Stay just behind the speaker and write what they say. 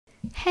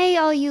Hey,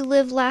 all you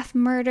Live, Laugh,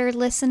 Murder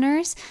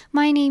listeners.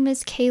 My name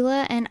is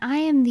Kayla, and I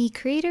am the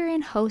creator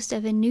and host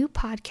of a new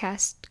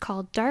podcast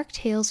called Dark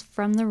Tales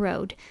from the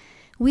Road.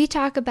 We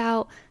talk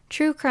about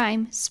true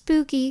crime,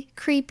 spooky,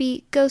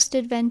 creepy, ghost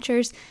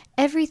adventures,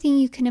 everything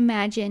you can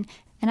imagine,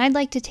 and I'd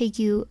like to take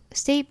you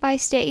state by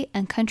state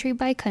and country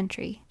by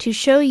country to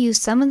show you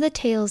some of the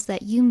tales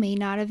that you may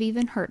not have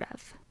even heard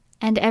of.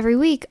 And every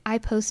week, I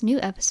post new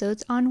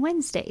episodes on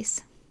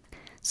Wednesdays.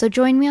 So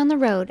join me on the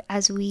road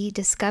as we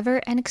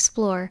discover and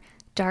explore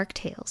dark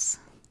tales.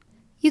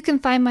 You can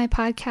find my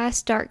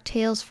podcast, Dark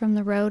Tales from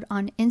the Road,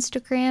 on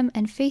Instagram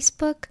and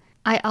Facebook.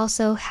 I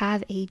also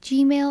have a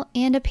Gmail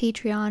and a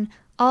Patreon,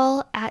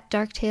 all at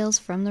Dark Tales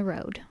from the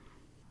Road.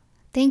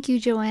 Thank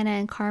you, Joanna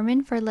and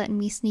Carmen, for letting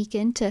me sneak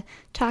in to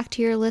talk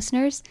to your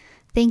listeners.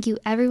 Thank you,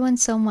 everyone,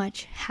 so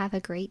much. Have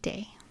a great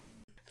day.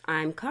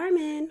 I'm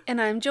Carmen.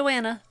 And I'm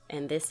Joanna.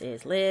 And this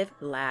is Live,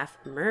 Laugh,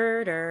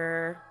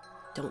 Murder.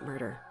 Don't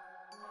murder.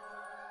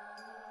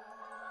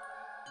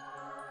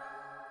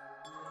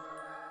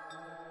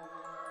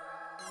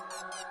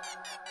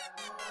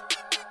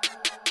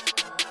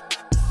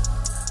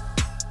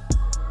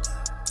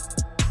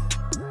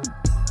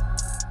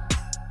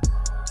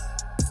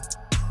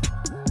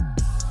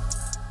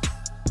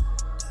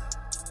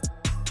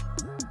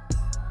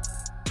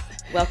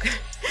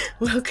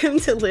 Welcome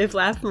to Live,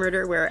 Laugh,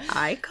 Murder, where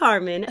I,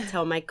 Carmen,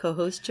 tell my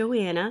co-host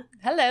Joanna,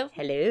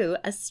 hello,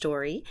 a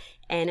story,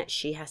 and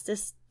she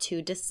has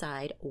to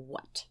decide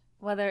what.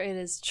 Whether it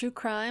is true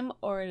crime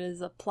or it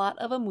is a plot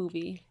of a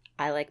movie.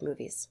 I like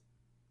movies.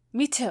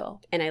 Me too.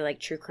 And I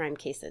like true crime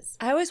cases.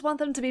 I always want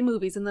them to be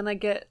movies, and then I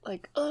get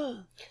like,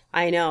 ugh.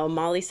 I know.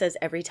 Molly says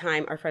every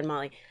time, our friend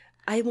Molly,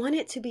 I want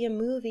it to be a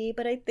movie,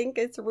 but I think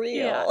it's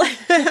real.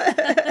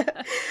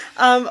 Yeah.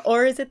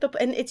 Or is it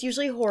and it's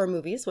usually horror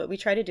movies, what we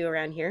try to do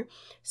around here.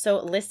 So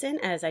listen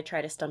as I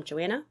try to stump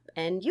Joanna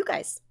and you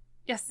guys.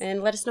 Yes.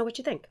 And let us know what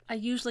you think. I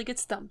usually get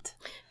stumped.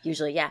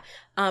 Usually, yeah.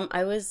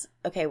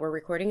 We're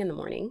recording in the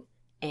morning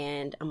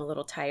and I'm a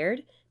little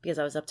tired because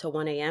I was up till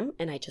 1 a.m.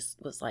 and I just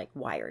was like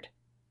wired.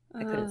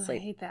 I couldn't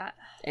sleep. I hate that.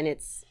 And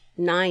it's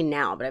 9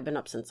 now, but I've been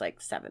up since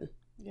like 7.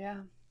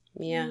 Yeah.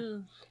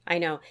 Yeah, I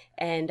know.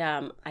 And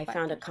I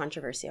found a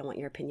controversy I want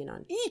your opinion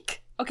on.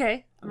 Eek!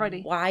 Okay, I'm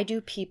ready. Why do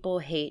people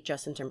hate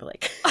Justin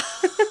Timberlake?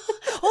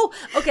 Oh,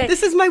 okay.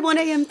 This is my 1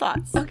 a.m.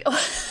 thoughts. Okay.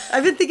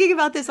 I've been thinking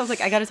about this. I was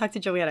like, I got to talk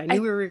to Joanna. I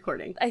knew we were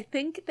recording. I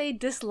think they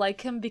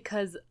dislike him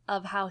because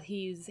of how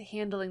he's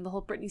handling the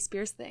whole Britney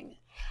Spears thing.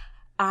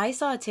 I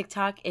saw a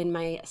TikTok in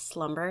my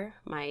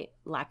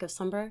lack of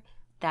slumber,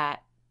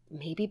 that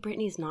maybe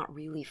Britney's not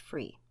really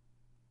free.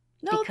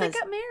 No, they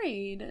got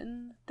married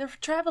and they're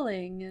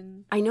traveling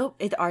and... I know.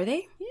 Are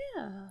they?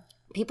 Yeah.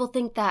 People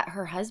think that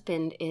her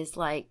husband is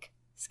like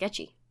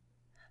sketchy.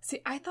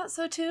 See, I thought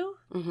so too.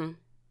 Mm-hmm.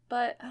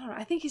 But I don't know.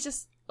 I think he's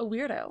just a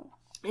weirdo.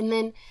 And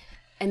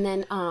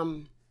then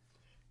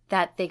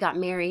that they got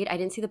married. I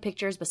didn't see the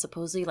pictures, but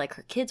supposedly like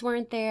her kids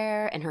weren't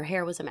there and her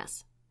hair was a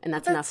mess. And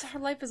that's enough. Her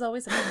life is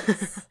always a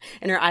mess.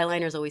 And her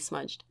eyeliner's always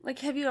smudged. Like,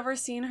 have you ever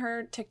seen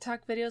her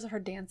TikTok videos of her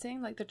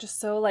dancing? Like, they're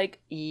just so, like...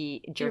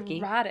 jerky.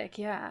 Erotic,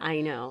 yeah.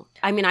 I know.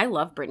 I mean, I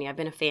love Britney. I've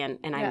been a fan.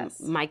 And yes.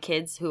 My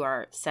kids, who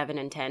are 7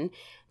 and 10,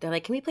 they're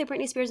like, can we play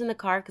Britney Spears in the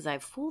car? Because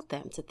I've fooled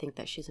them to think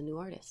that she's a new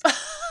artist.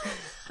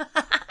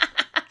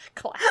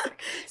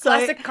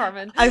 Classic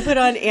Carmen. I put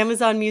on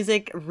Amazon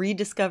Music,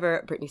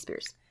 Rediscover Britney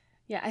Spears.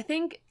 Yeah, I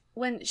think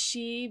when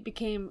she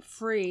became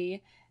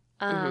free...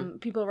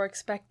 people were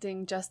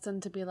expecting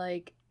Justin to be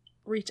like,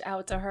 reach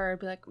out to her,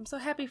 be like, I'm so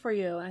happy for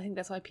you. And I think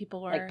that's why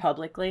people were... Like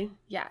publicly?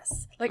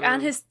 Yes. Like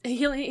on his...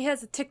 He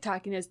has a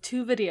TikTok and he has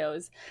 2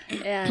 videos.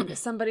 And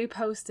somebody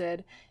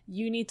posted,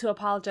 you need to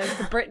apologize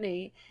to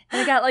Britney.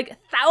 And it got like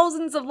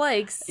thousands of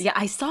likes. Yeah,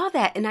 I saw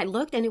that and I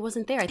looked and it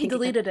wasn't there. I think he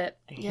deleted it.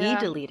 He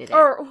deleted it.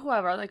 Or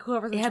whoever's in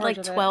charge of it. It had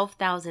like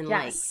 12,000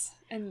 likes. Yes.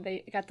 And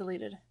they got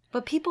deleted.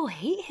 But people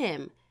hate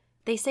him.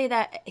 They say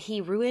that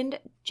he ruined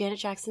Janet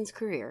Jackson's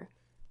career.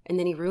 And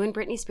then he ruined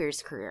Britney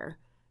Spears' career.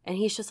 And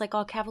he's just like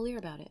all cavalier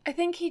about it. I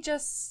think he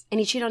just... And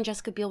he cheated on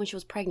Jessica Biel when she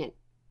was pregnant.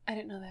 I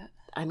didn't know that.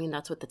 I mean,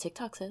 that's what the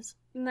TikTok says.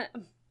 No.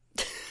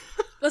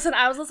 Listen,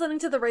 I was listening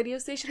to the radio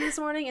station this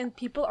morning and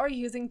people are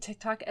using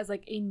TikTok as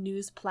like a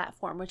news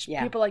platform, which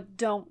people like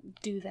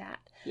don't do that.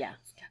 Yeah.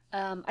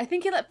 I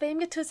think he let fame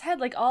get to his head.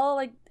 Like all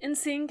like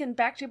NSYNC and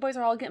Backstreet Boys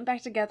are all getting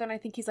back together and I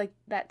think he's like,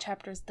 that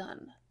chapter's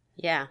done.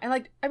 Yeah. And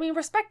like, I mean,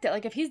 respect it.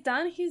 Like if he's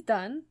done, he's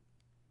done.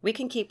 We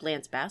can keep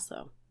Lance Bass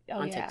though.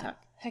 On TikTok.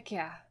 Heck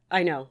yeah.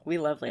 I know. We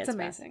love Lance Bass.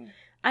 It's amazing.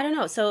 I don't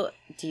know. So,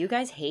 do you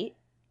guys hate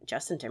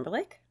Justin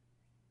Timberlake?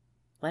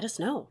 Let us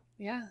know.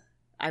 Yeah.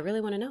 I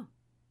really want to know.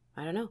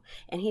 I don't know.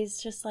 And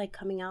he's just like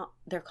coming out.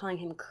 They're calling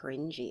him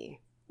cringy.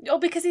 Oh,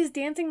 because he's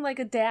dancing like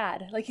a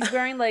dad. Like he's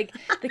wearing like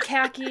the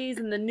khakis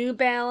and the New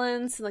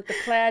Balance and like the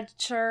plaid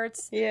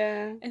shirts.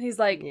 Yeah. And he's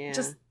like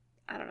just,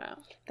 I don't know.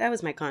 That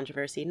was my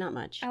controversy. Not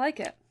much. I like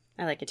it.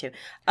 I like it too.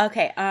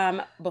 Okay.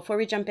 Before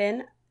we jump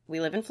in, we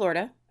live in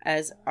Florida,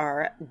 as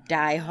our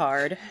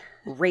diehard,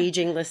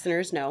 raging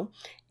listeners know.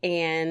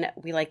 And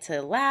we like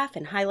to laugh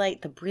and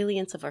highlight the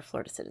brilliance of our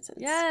Florida citizens.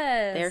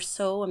 Yes. They're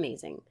so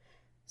amazing.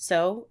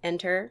 So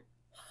enter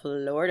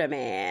Florida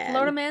Man.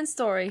 Florida Man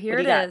story. Here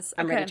it is.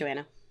 I'm ready,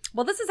 Joanna.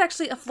 Well, this is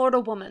actually a Florida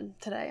woman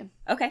today.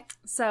 Okay.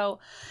 So,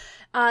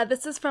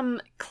 this is from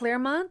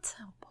Claremont.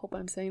 I hope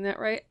I'm saying that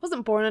right. I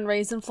wasn't born and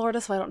raised in Florida,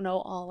 so I don't know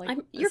all like.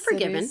 You're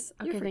forgiven.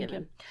 Okay, You're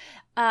forgiven.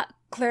 thank you.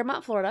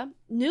 Claremont, Florida.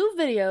 New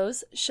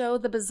videos show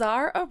the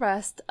bizarre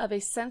arrest of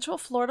a Central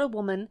Florida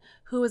woman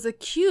who was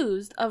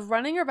accused of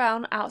running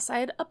around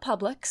outside a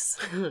Publix.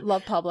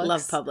 Love Publix.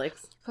 Love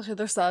Publix. Especially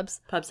their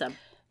subs. Pub sub.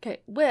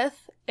 Okay,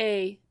 with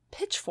a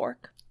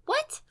pitchfork.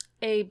 What?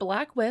 A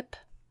black whip.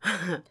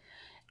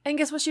 And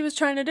guess what she was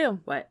trying to do?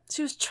 What?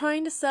 She was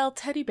trying to sell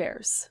teddy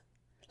bears.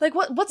 Like,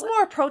 what's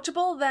more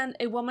approachable than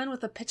a woman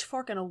with a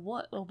pitchfork and a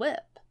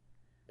whip?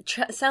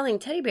 Selling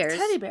teddy bears?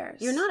 Teddy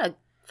bears. You're not a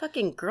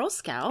fucking Girl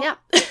Scout. Yeah.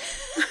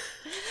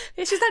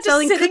 She's not just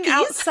Selling sitting cookies?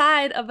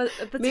 outside of the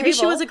table. Maybe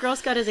she was a Girl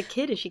Scout as a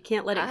kid and she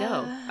can't let it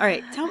go. All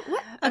right. Tell me.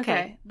 What?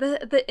 Okay.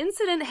 The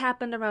incident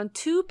happened around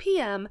 2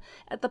 p.m.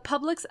 at the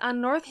Publix on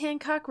North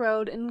Hancock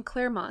Road in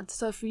Claremont.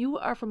 So if you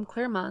are from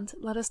Claremont,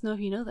 let us know if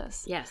you know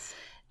this. Yes.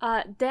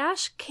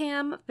 Dash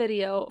cam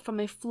video from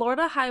a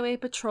Florida Highway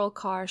Patrol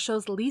car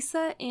shows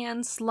Lisa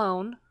Ann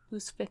Sloan,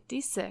 who's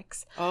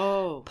 56,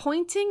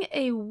 pointing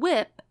a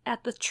whip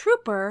at the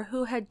trooper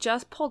who had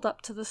just pulled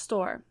up to the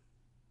store.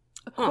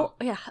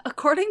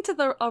 According to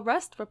the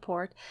arrest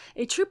report,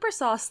 a trooper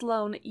saw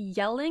Sloan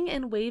yelling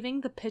and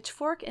waving the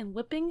pitchfork and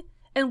whip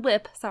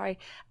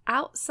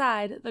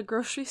outside the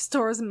grocery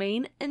store's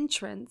main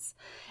entrance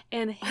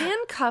and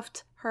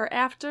handcuffed her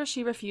after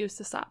she refused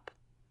to stop.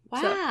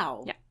 Wow.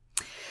 So, yeah.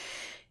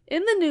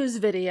 In the new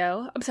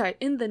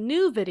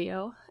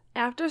video,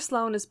 after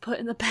Sloan is put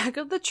in the back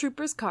of the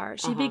trooper's car,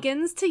 she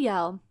begins to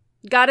yell,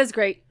 "God is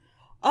great."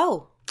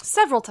 Oh.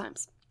 Several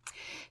times.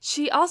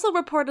 She also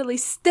reportedly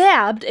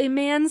stabbed a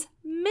man's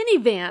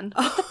minivan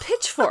with a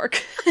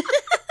pitchfork.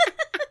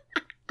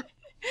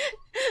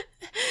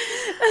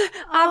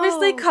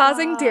 Obviously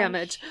causing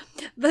damage.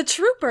 The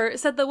trooper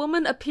said the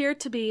woman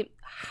appeared to be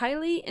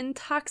highly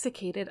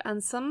intoxicated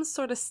on some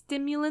sort of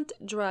stimulant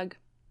drug.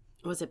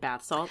 Was it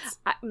bath salts?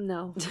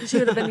 No. She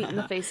would have been eating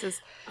the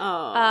faces.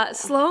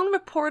 Sloan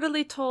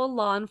reportedly told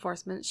law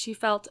enforcement she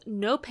felt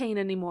no pain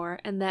anymore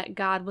and that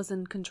God was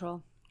in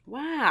control.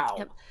 Wow.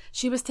 Yep.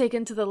 She was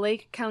taken to the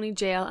Lake County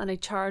Jail on a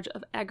charge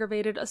of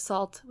aggravated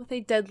assault with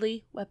a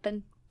deadly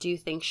weapon. Do you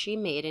think she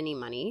made any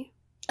money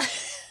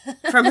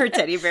from her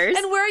teddy bears?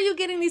 And where are you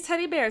getting these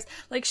teddy bears?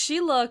 Like, she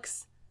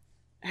looks...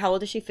 How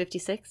old is she?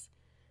 56?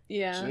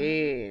 Yeah.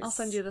 Jeez. I'll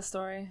send you the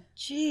story.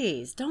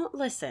 Jeez. Don't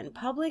listen.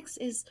 Publix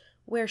is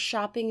where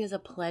shopping is a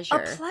pleasure.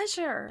 A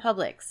pleasure.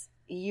 Publix.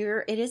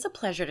 It is a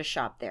pleasure to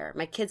shop there.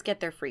 My kids get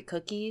their free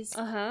cookies.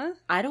 I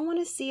don't want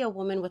to see a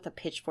woman with a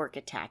pitchfork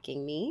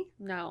attacking me.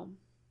 No,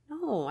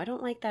 I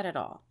don't like that at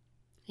all.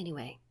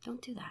 Anyway,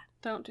 don't do that.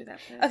 Don't do that,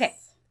 please. Okay.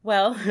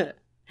 Well,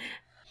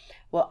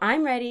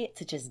 I'm ready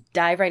to just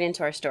dive right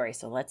into our story.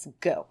 So let's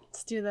go.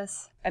 Let's do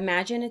this.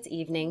 Imagine it's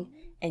evening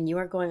and you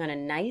are going on a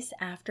nice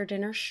after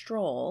dinner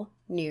stroll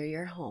near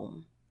your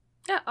home.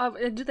 Yeah,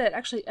 I do that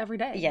actually every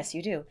day. Yes,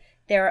 you do.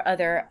 There are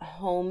other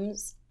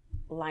homes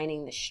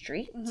lining the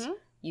street.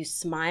 You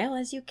smile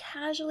as you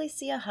casually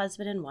see a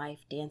husband and wife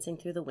dancing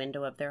through the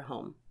window of their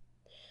home.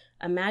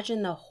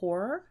 Imagine the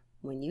horror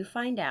when you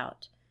find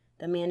out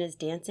the man is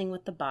dancing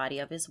with the body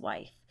of his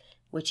wife,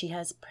 which he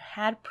has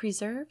had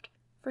preserved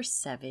for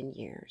 7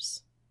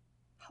 years.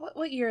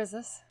 What year is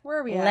this? Where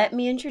are we at? Let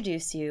me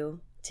introduce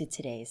you to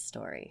today's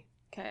story.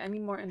 Okay, I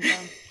need more info.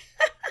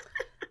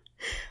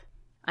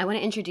 I want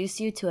to introduce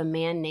you to a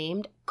man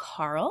named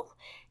Carl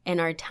and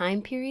our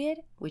time period,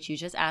 which you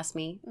just asked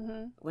me.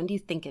 When do you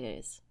think it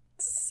is?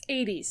 It's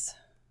 80s.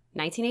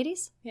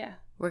 1980s? Yeah.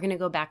 We're going to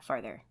go back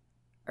farther.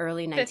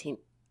 Early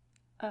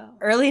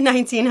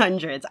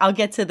 1900s. I'll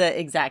get to the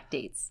exact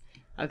dates.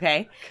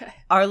 Okay?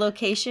 Our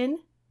location,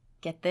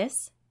 get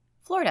this,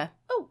 Florida.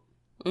 Oh,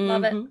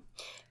 love it.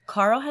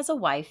 Carl has a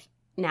wife.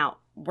 Now,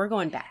 we're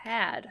going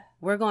back.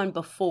 We're going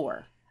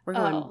before. We're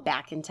going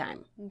back in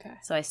time. Okay.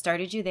 So I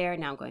started you there.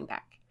 Now I'm going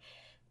back.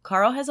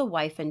 Carl has a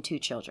wife and 2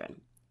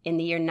 children. In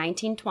the year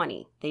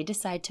 1920, they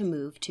decide to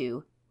move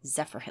to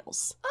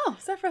Zephyrhills. Oh,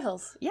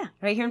 Zephyrhills. Yeah,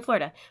 right here in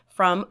Florida,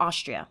 from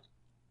Austria.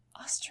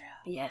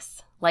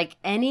 Yes. Like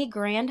any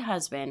grand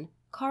husband,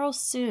 Carl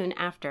soon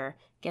after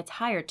gets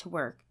hired to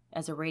work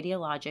as a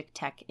radiologic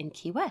tech in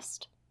Key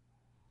West.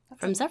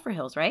 From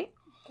Zephyrhills, right?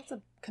 That's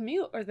a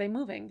commute, or are they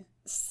moving?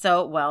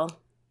 So,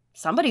 well,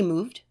 somebody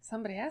moved.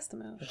 Somebody has to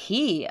move.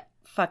 He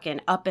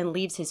fucking up and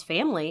leaves his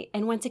family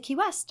and went to Key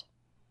West.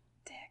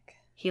 Dick.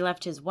 He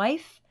left his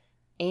wife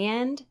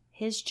and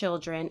his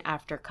children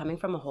after coming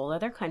from a whole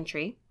other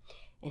country,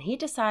 and he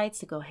decides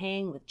to go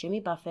hang with Jimmy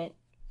Buffett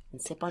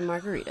and sip on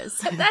margaritas.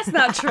 That's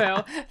not true.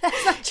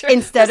 That's not true.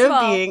 Instead of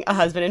being a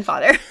husband and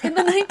father. In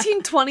the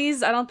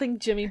 1920s, I don't think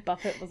Jimmy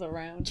Buffett was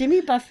around.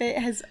 Jimmy Buffett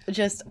has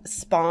just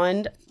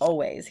spawned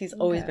always. He's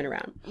always been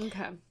around.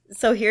 Okay.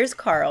 So here's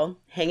Carl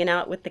hanging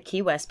out with the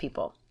Key West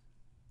people.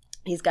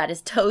 He's got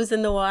his toes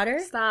in the water.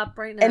 Stop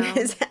right now. And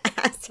his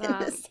ass in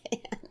the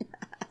sand.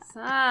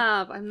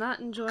 Stop. I'm not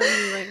enjoying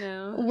you right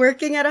now.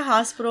 Working at a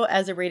hospital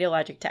as a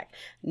radiologic tech.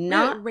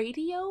 Not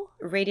radio?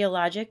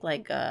 Radiologic,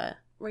 like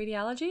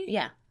Radiology?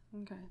 Yeah.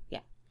 Okay. Yeah.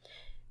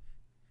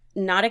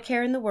 Not a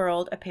care in the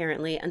world,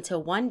 apparently,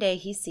 until one day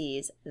he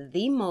sees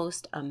the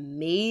most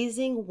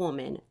amazing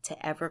woman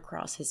to ever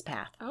cross his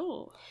path.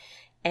 Oh.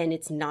 And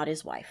it's not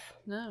his wife.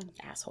 No.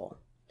 Asshole.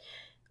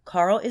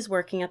 Carl is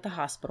working at the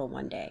hospital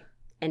one day,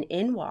 and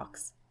in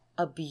walks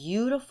a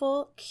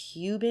beautiful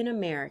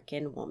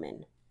Cuban-American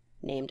woman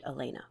named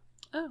Elena.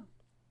 Oh.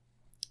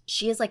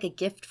 She is like a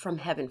gift from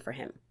heaven for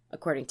him,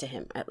 according to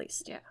him, at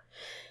least. Yeah.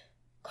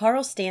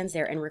 Carl stands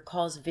there and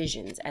recalls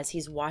visions as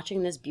he's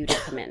watching this beauty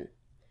come in.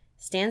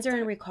 Stands there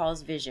and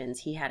recalls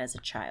visions he had as a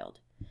child.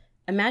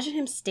 Imagine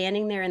him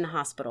standing there in the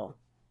hospital.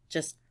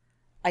 Just,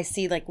 I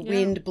see like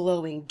wind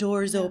blowing,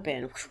 doors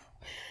open.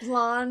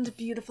 Blonde,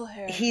 beautiful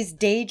hair. He's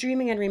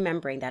daydreaming and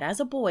remembering that as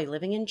a boy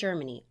living in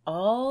Germany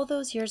all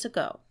those years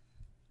ago,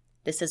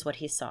 this is what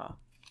he saw.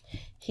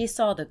 He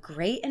saw the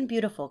great and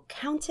beautiful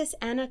Countess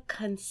Anna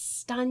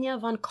Constania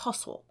von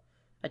Kossel,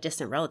 a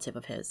distant relative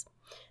of his,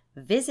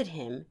 visit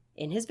him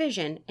in his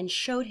vision and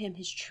showed him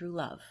his true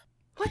love.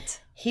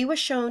 What? He was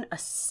shown a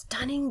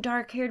stunning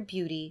dark-haired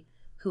beauty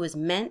who was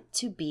meant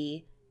to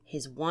be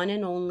his one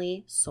and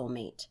only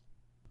soulmate.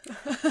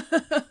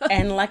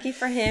 And lucky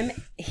for him,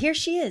 here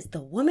she is,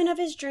 the woman of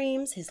his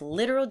dreams, his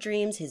literal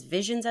dreams, his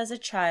visions as a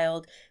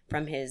child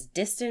from his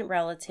distant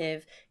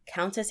relative,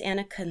 Countess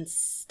Anna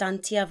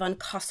Constantia von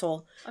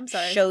Kossel. I'm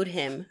sorry. Showed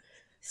him.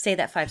 Say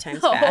that 5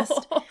 times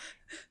fast.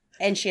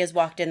 And she has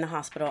walked in the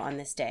hospital on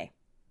this day.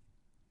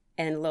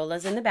 And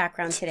Lola's in the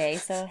background today,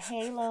 so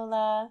hey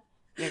Lola.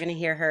 You're going to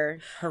hear her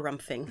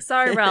harumphing.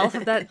 Sorry, Ralph,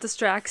 if that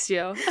distracts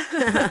you.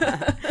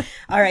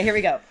 All right, here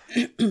we go.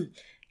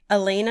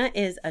 Elena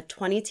is a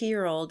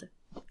 22-year-old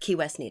Key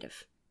West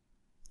native.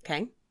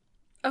 Okay?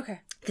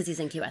 Okay. Because he's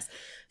in Key West.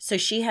 So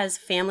she has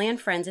family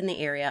and friends in the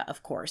area,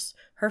 of course.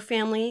 Her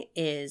family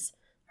is,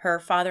 her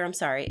father,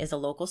 is a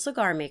local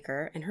cigar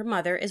maker, and her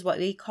mother is what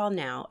we call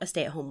now a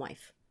stay-at-home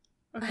wife.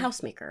 Okay. A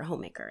housemaker, a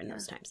homemaker in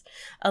those times.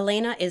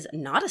 Elena is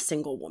not a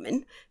single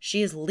woman.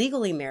 She is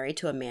legally married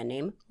to a man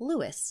named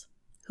Louis,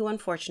 who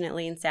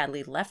unfortunately and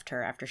sadly left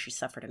her after she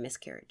suffered a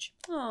miscarriage.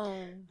 Oh.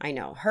 I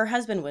know. Her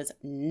husband was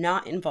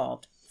not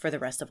involved for the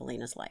rest of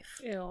Elena's life.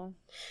 Ew.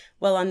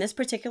 Well, on this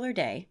particular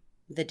day,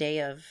 the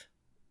day of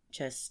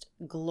just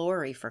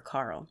glory for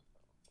Carl,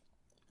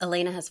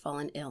 Elena has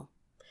fallen ill.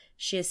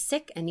 She is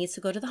sick and needs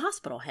to go to the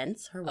hospital,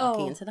 hence her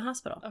walking into the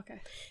hospital.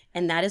 Okay.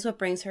 And that is what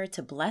brings her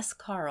to bless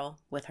Carl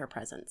with her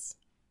presence.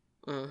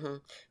 Mm-hmm.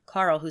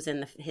 Carl, who's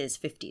in his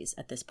 50s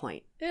at this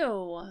point.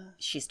 Ew.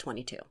 She's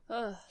 22.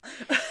 Ugh.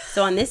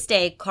 So on this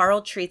day,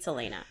 Carl treats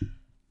Elena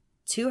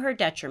to her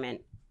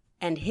detriment,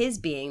 and his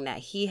being that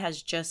he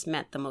has just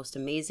met the most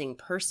amazing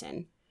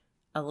person.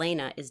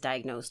 Elena is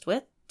diagnosed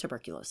with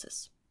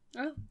tuberculosis.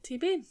 Oh,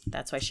 TB.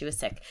 That's why she was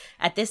sick.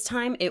 At this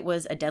time, it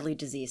was a deadly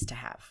disease to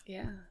have.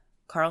 Yeah.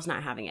 Carl's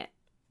not having it.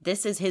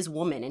 This is his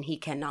woman, and he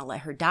cannot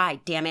let her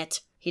die. Damn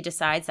it. He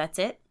decides that's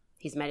it.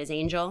 He's met his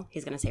angel.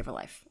 He's going to save her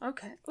life.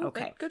 Okay. Ooh,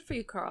 okay. Good for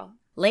you, Carl.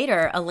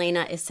 Later,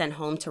 Elena is sent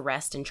home to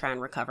rest and try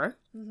and recover.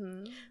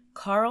 Mm-hmm.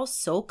 Carl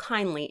so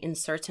kindly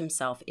inserts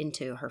himself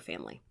into her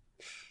family.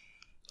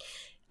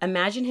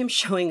 Imagine him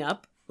showing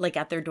up, like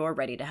at their door,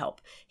 ready to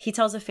help. He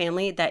tells the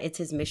family that it's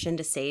his mission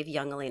to save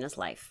young Elena's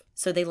life.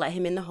 So they let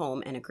him in the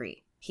home and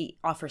agree. He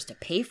offers to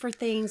pay for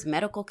things,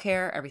 medical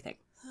care, everything.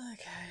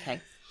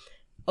 Okay.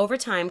 Over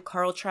time,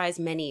 Carl tries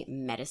many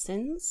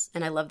medicines,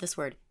 and I love this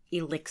word,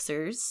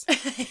 elixirs,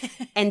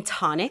 and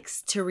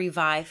tonics to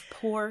revive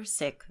poor,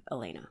 sick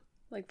Elena.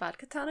 Like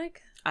vodka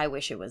tonic? I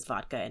wish it was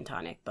vodka and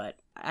tonic, but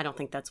I don't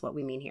think that's what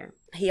we mean here.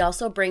 He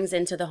also brings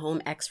into the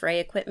home x-ray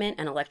equipment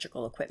and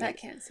electrical equipment.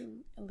 That can't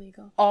seem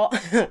illegal. All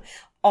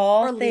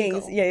or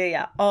things. Legal.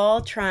 Yeah.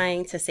 All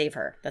trying to save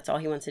her. That's all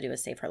he wants to do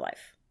is save her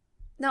life.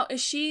 Now,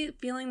 is she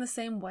feeling the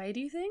same way, do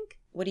you think?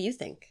 What do you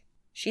think?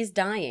 She's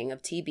dying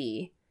of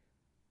TB.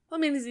 Well,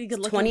 I mean, is he a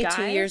good-looking 22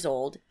 guy? years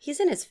old. He's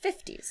in his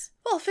 50s.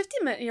 Well,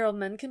 50-year-old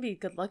men can be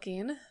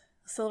good-looking.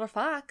 Silver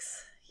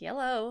fox.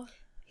 Yellow.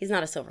 He's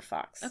not a silver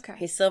fox. Okay.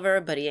 He's silver,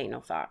 but he ain't no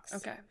fox.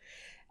 Okay.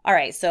 All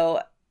right,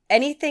 so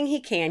anything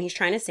he can, he's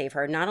trying to save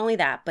her. Not only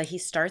that, but he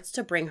starts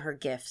to bring her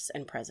gifts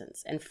and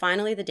presents. And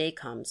finally, the day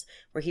comes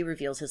where he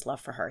reveals his love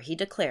for her. He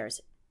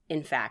declares,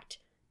 in fact,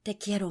 te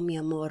quiero, mi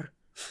amor.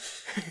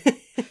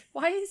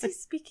 Why is he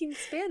speaking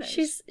Spanish?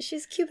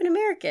 She's Cuban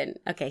American.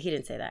 Okay, he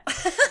didn't say that.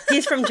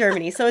 He's from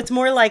Germany, so it's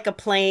more like a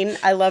plain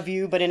 "I love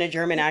you," but in a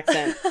German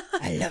accent.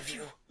 I love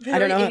you. Very I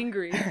don't know.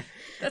 Angry.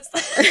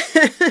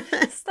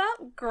 Stop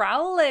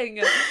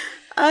growling.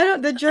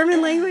 The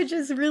German language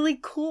is really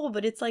cool,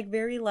 but it's like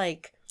very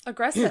like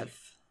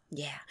aggressive.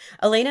 Yeah.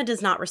 Elena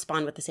does not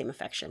respond with the same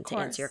affection, to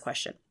answer your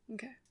question.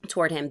 Okay.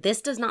 Toward him.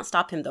 This does not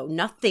stop him, though.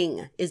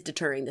 Nothing is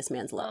deterring this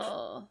man's love.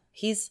 Oh.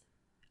 He's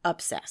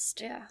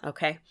obsessed. Yeah.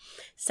 Okay.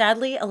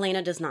 Sadly,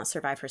 Elena does not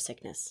survive her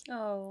sickness.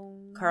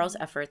 Oh. Carl's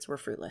efforts were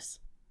fruitless.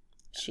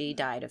 She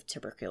died of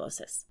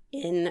tuberculosis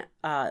in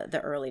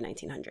the early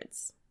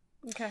 1900s.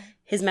 Okay.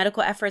 His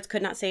medical efforts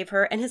could not save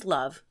her, and his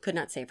love could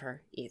not save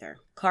her either.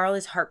 Carl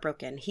is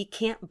heartbroken. He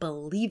can't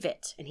believe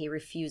it, and he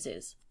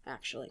refuses,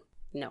 actually.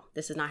 No,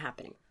 this is not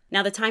happening.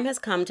 Now, the time has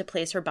come to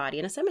place her body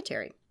in a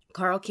cemetery.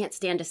 Carl can't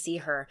stand to see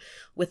her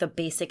with a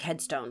basic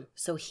headstone,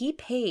 so he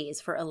pays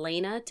for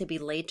Elena to be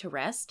laid to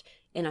rest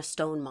in a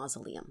stone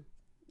mausoleum.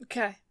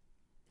 Okay.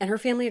 And her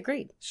family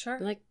agreed. Sure.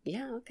 They're like,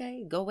 yeah,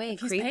 okay, go away.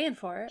 He's paying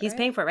for it. He's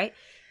paying for it, right?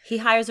 He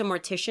hires a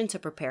mortician to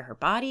prepare her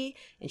body,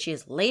 and she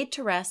is laid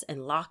to rest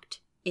and locked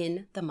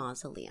in the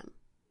mausoleum.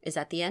 Is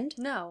that the end?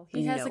 No,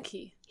 he has a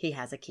key. He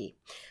has a key.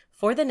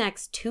 For the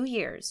next 2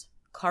 years,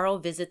 Carl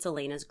visits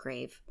Elena's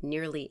grave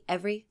nearly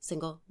every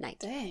single night.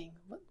 Dang,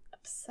 what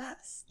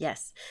obsessed.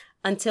 Yes.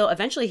 Until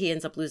eventually he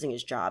ends up losing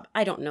his job.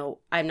 I don't know.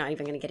 I'm not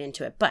even going to get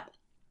into it. But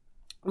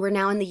we're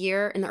now in the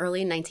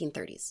early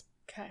 1930s.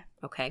 Okay.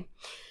 Okay.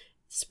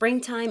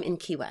 Springtime in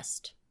Key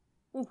West.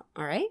 Ooh.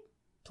 All right?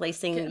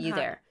 Placing Getting you hot.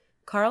 there.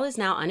 Carl is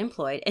now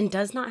unemployed and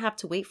does not have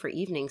to wait for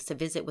evenings to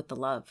visit with his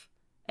love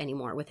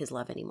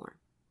anymore.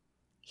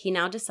 He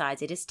now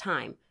decides it is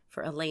time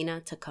for Elena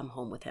to come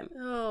home with him.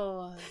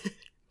 Oh.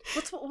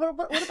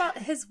 What about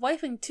his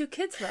wife and 2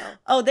 kids, though?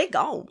 Oh, they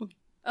gone.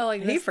 Oh,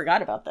 like He this?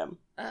 forgot about them.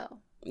 Oh.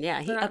 Yeah,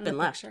 he They're not up in the and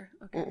left. picture.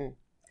 Okay. Mm-mm.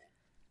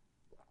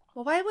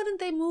 Well, why wouldn't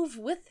they move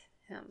with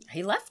him?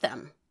 He left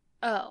them.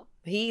 Oh.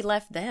 He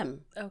left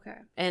them. Okay.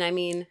 And I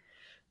mean,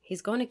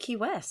 he's going to Key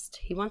West.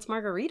 He wants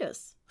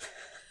margaritas.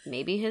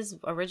 Maybe his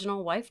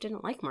original wife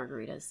didn't like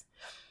margaritas.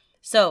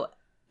 So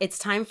it's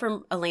time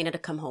for Elena to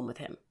come home with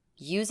him.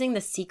 Using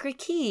the secret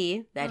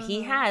key that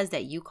he has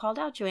that you called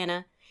out,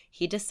 Joanna,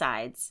 he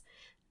decides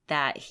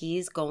that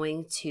he's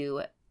going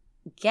to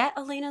get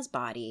Elena's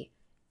body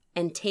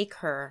and take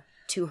her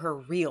to her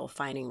real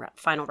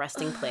final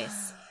resting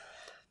place.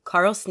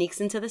 Carl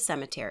sneaks into the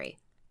cemetery,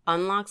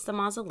 unlocks the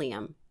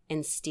mausoleum,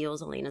 and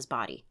steals Elena's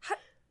body.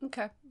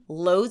 Okay.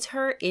 Loads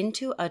her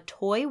into a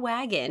toy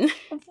wagon.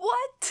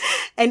 What?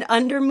 And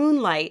under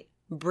moonlight,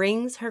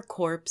 brings her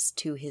corpse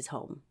to his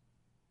home.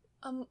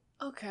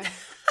 Okay.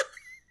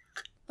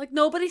 Like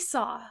nobody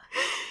saw.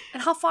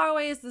 And how far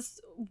away is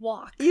this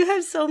walk? You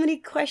have so many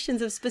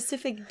questions of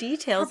specific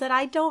details that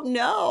I don't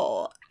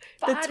know.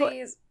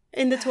 Bodies.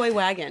 In the toy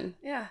wagon.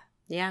 Yeah.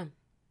 Yeah.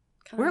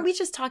 Kinda- Weren't we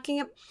just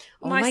talking?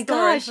 Oh My my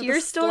story gosh, for the your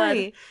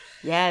story. sled.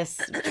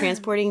 Yes,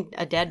 transporting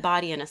a dead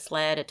body in a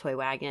sled, a toy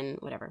wagon,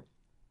 whatever.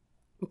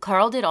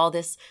 Carl did all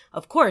this,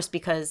 of course,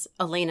 because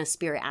Elena's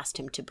spirit asked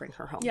him to bring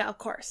her home. Yeah, of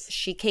course.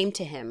 She came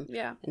to him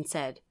Yeah. and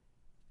said,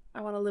 I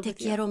want to live Te with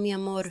quiero, you. mi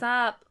amor.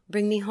 Stop.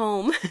 Bring me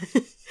home.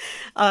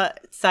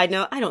 Side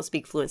note, I don't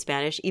speak fluent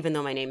Spanish, even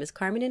though my name is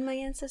Carmen and my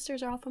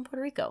ancestors are all from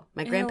Puerto Rico.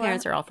 My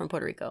grandparents are all from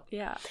Puerto Rico.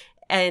 Yeah.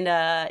 And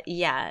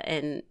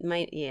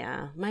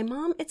my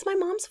mom, it's my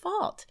mom's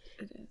fault.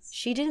 It is.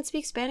 She didn't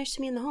speak Spanish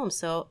to me in the home,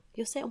 so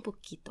yo sé un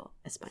poquito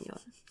español.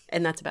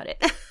 And that's about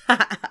it.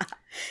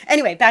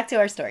 Anyway, back to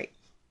our story.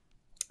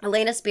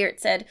 Elena's spirit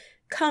said,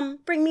 "Come,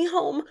 bring me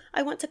home.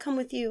 I want to come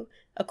with you."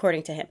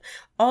 According to him,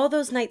 all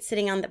those nights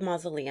sitting on the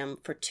mausoleum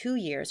for 2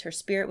 years, her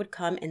spirit would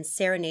come and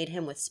serenade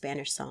him with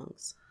Spanish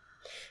songs.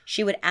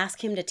 She would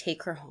ask him to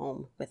take her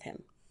home with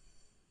him.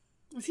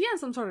 Is he on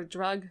some sort of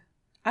drug?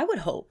 I would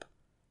hope.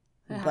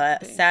 It has But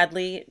to be.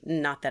 sadly,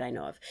 not that I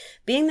know of.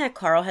 Being that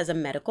Carl has a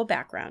medical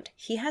background,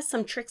 he has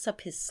some tricks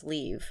up his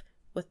sleeve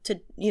what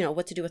to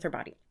do with her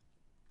body.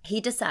 He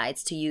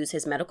decides to use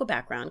his medical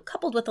background,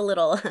 coupled with a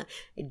little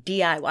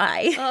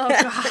DIY, Oh,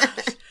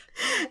 gosh.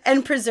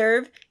 and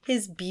preserve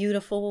his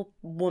beautiful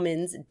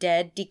woman's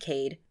dead,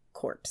 decayed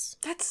corpse.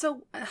 That's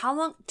so... How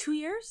long? 2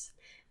 years?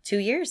 2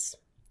 years.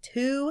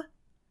 2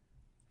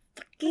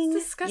 fucking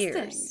That's disgusting.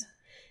 years.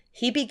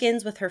 He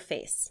begins with her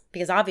face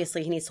because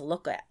obviously he needs to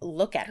look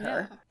at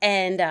her. Yeah.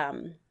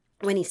 And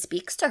when he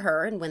speaks to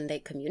her and when they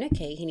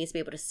communicate, he needs to be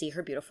able to see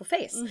her beautiful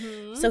face.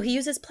 Mm-hmm. So he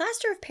uses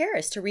plaster of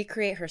Paris to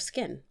recreate her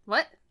skin.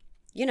 What?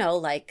 You know,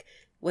 like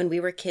when we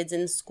were kids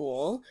in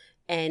school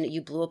and you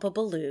blew up a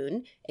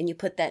balloon and you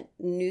put that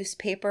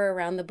newspaper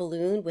around the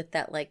balloon with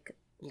that like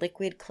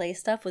liquid clay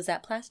stuff. Was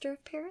that plaster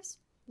of Paris?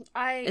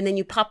 And then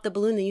you pop the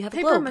balloon and you have a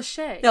Paper globe.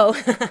 mache. No.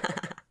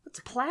 It's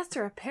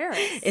plaster of Paris.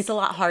 It's a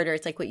lot harder.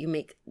 It's like what you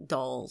make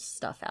dolls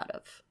stuff out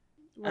of.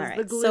 Was All right.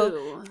 the glue.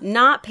 So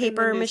not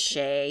paper And the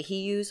mache.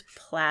 He used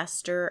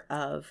plaster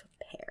of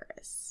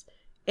Paris.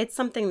 It's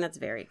something that's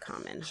very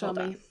common. Show Hold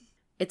me. on.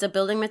 It's a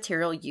building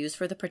material used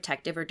for the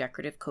protective or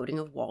decorative coating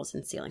of walls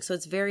and ceilings. So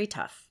it's very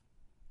tough.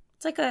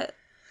 It's like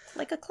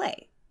a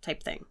clay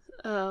type thing.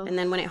 Oh. And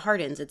then when it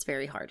hardens, it's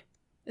very hard.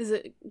 Is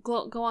it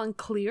go on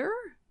clear?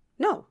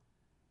 No,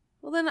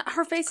 Well, then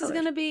her face is Colored.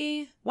 going to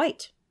be...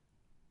 white.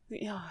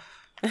 Yeah.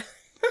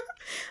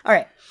 All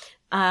right.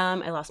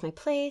 I lost my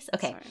place.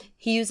 Okay. Sorry.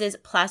 He uses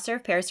plaster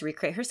of Paris to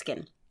recreate her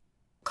skin.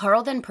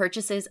 Carl then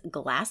purchases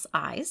glass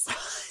eyes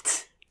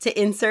to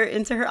insert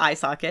into her eye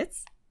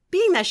sockets.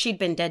 Being that she'd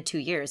been dead 2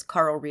 years,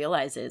 Carl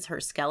realizes her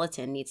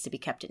skeleton needs to be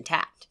kept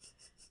intact.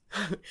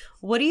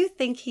 What do you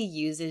think he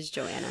uses,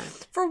 Joanna?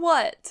 For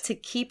what? To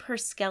keep her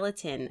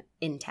skeleton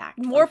intact.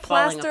 More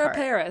plaster of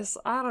Paris.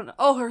 I don't know.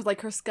 Oh,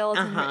 her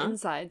skeleton, her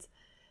insides.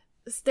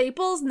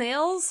 Staples,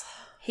 nails.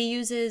 He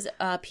uses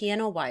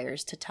piano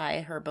wires to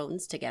tie her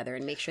bones together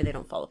and make sure they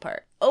don't fall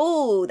apart.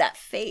 Oh, that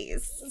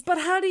face. But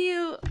how do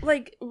you,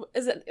 like,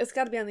 it's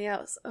got to be on the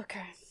outs.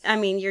 Okay. I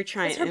mean, you're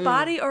trying. Is her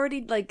body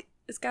already, like,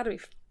 it's got to be.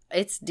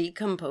 It's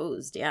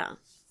decomposed, yeah.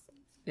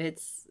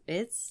 It's.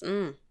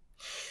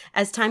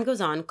 As time goes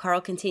on,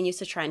 Carl continues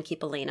to try and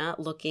keep Elena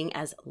looking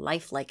as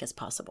lifelike as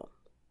possible.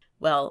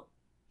 Well,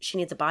 she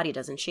needs a body,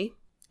 doesn't she?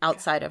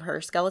 Outside of her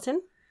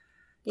skeleton,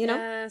 you know?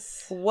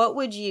 Yes. What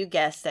would you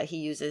guess that he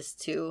uses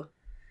to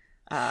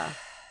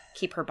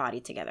keep her body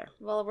together?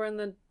 Well, we're in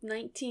the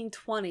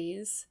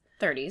 1920s.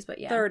 30s, but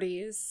yeah.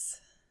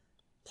 30s.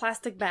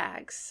 Plastic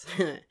bags.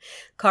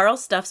 Carl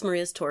stuffs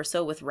Maria's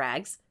torso with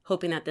rags,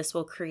 hoping that this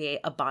will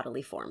create a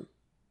bodily form.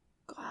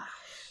 Gosh.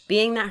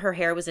 Being that her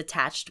hair was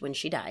attached when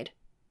she died,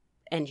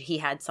 and he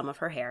had some of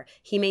her hair,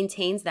 he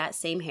maintains that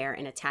same hair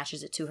and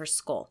attaches it to her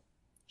skull.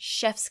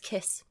 Chef's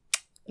kiss.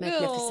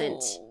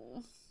 Magnificent.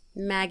 Ew.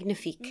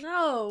 Magnifique.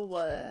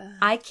 No.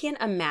 I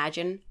can't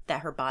imagine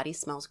that her body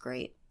smells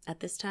great at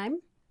this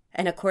time.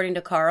 And according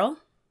to Carl,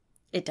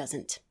 it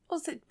doesn't.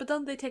 Well, but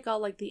don't they take all,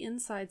 like, the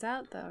insides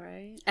out, though,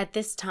 right? At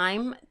this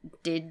time,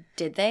 did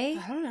they?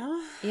 I don't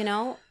know. You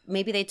know,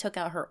 maybe they took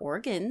out her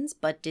organs,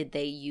 but did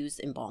they use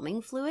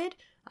embalming fluid?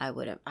 I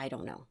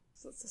don't know.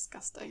 That's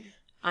disgusting.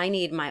 I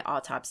need my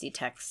autopsy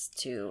techs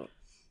to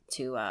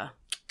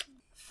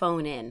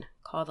phone in,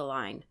 call the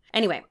line.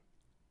 Anyway,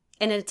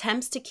 in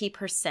attempts to keep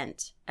her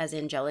scent as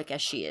angelic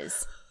as she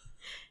is,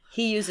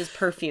 he uses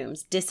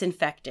perfumes,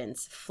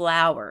 disinfectants,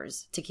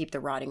 flowers to keep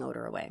the rotting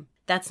odor away.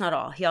 That's not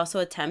all. He also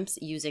attempts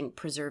using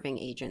preserving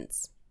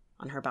agents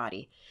on her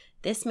body.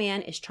 This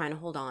man is trying to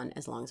hold on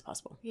as long as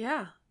possible.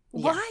 Yeah.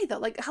 Why, though?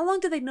 Like, how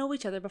long did they know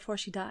each other before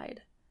she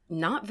died?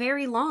 Not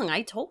very long.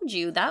 I told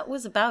you that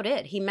was about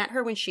it. He met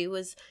her when she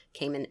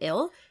came in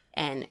ill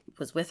and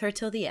was with her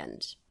till the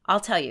end.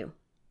 I'll tell you,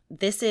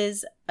 this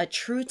is a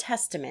true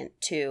testament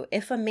to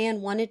if a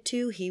man wanted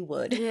to, he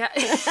would. Yeah.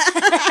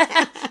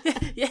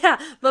 Yeah,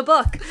 the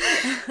book.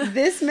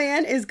 This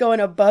man is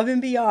going above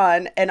and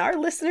beyond, and our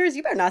listeners,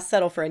 you better not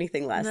settle for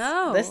anything less.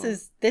 No. This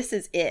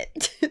is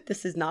it.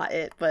 This is not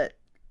it, but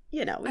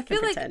you know, we can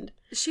pretend.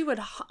 Like she would,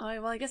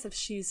 well, I guess if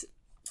she's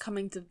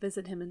coming to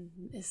visit him in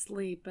his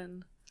sleep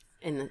and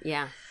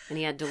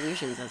he had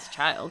delusions as a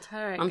child.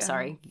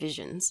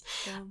 Visions.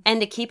 Yeah. And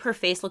to keep her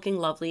face looking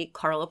lovely,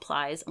 Carl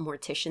applies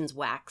mortician's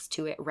wax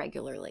to it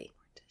regularly.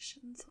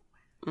 Mortician's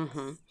wax.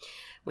 Mm-hmm.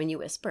 When you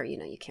whisper, you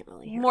know, you can't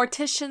really hear.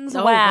 Mortician's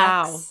wax.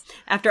 Wow.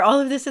 After all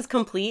of this is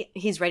complete,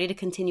 he's ready to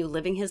continue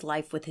living his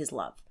life with his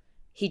love.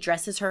 He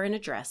dresses her in a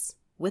dress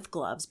with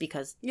gloves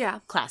because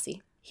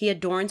classy. He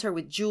adorns her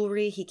with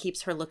jewelry, he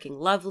keeps her looking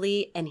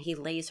lovely, and he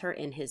lays her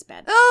in his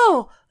bed.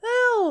 Oh!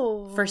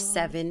 For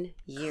 7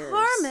 years.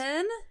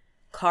 Carmen!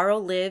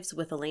 Carl lives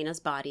with Elena's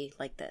body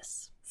like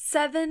this.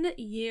 7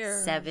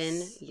 years.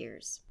 7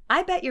 years.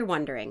 I bet you're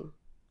wondering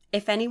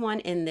if anyone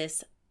in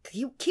this...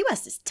 Key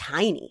West is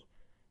tiny.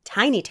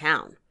 Tiny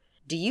town.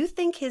 Do you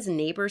think his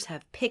neighbors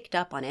have picked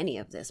up on any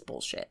of this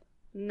bullshit?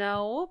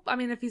 No. I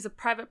mean, if he's a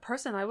private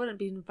person, I wouldn't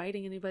be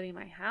inviting anybody in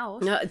my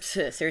house. No,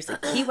 seriously.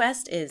 Key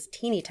West is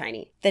teeny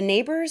tiny. The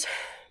neighbors,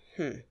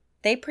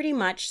 they pretty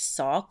much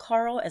saw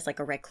Carl as like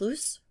a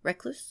recluse.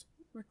 Recluse?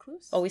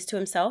 Always to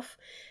himself.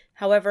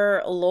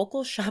 However,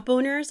 local shop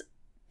owners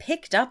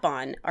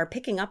are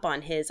picking up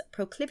on his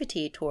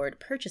proclivity toward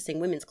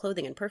purchasing women's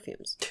clothing and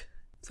perfumes.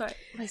 Sorry,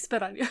 I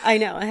spit on you. I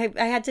know.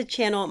 I had to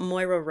channel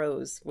Moira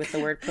Rose with the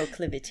word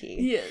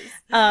proclivity.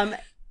 Yes.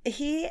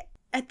 He...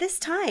 At this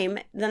time,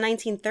 the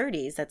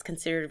 1930s, that's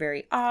considered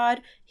very odd.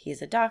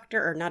 He's a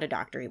doctor, or not a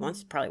doctor. He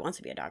probably wants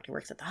to be a doctor.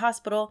 Works at the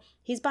hospital.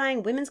 He's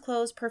buying women's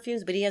clothes,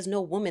 perfumes, but he has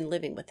no woman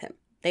living with him.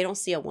 They don't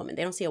see a woman.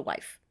 They don't see a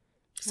wife.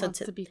 So wants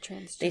to be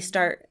transgender.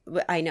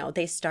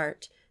 They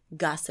start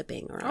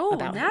gossiping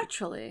about him.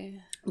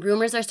 Naturally.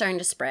 Rumors are starting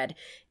to spread,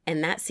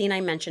 and that scene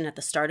I mentioned at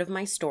the start of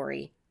my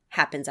story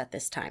happens at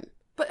this time.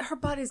 But her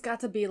body's got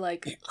to be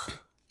like...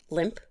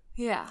 limp?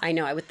 Yeah. I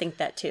know. I would think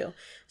that too.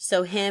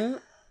 So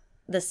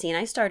the scene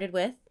I started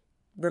with,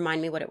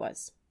 remind me what it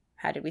was.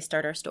 How did we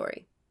start our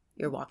story?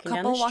 You're walking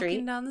down the street.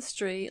 Walking down the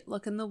street,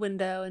 look in the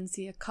window and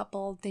see a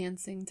couple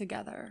dancing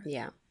together.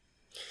 Yeah.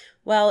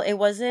 Well, it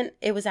was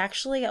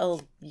actually a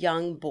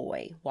young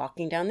boy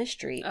walking down the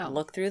street,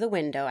 look through the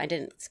window. I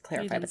didn't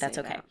clarify, but that's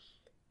okay.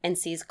 And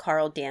sees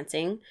Carl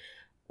dancing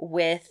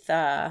with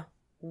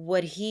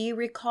what he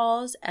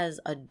recalls as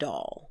a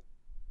doll.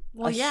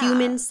 Well, a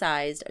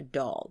human-sized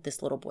doll.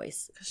 This little boy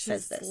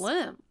says this.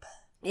 Limp.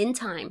 In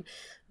time,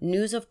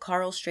 news of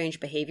Carl's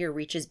strange behavior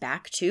reaches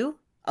back to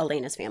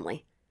Elena's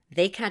family.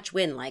 They catch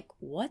wind like,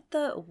 what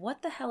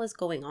the hell is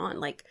going on?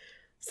 Like,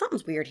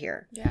 something's weird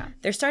here. Yeah.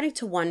 They're starting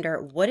to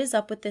wonder what is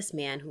up with this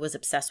man who was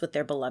obsessed with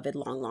their beloved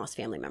long-lost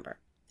family member.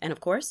 And of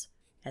course,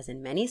 as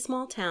in many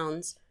small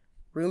towns,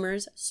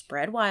 rumors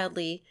spread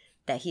wildly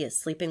that he is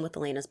sleeping with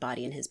Elena's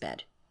body in his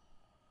bed.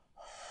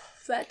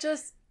 That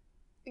just...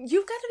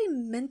 You've got to be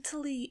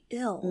mentally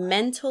ill.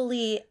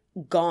 Mentally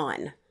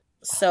gone.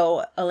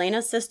 So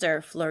Elena's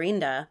sister,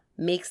 Florinda,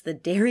 makes the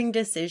daring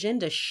decision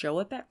to show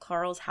up at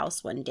Carl's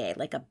house one day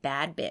like a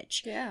bad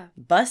bitch. Yeah.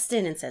 Busts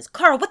in and says,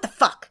 Carl, what the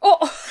fuck?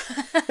 Oh!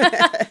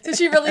 Did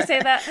she really say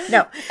that?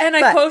 No. And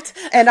I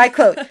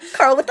quote,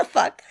 Carl, what the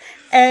fuck?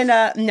 And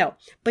no.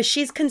 But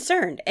she's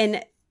concerned.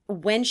 And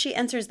when she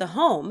enters the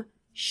home,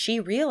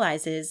 she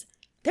realizes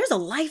there's a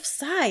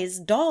life-size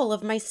doll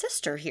of my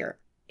sister here.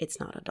 It's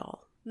not a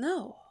doll.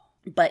 No.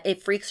 But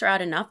it freaks her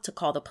out enough to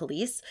call the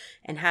police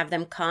and have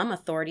them come.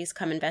 Authorities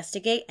come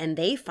investigate, and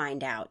they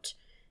find out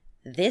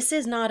this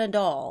is not a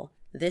doll.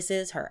 This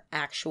is her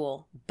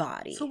actual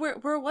body. So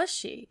where was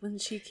she when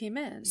she came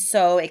in?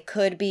 So it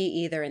could be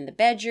either in the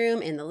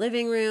bedroom, in the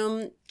living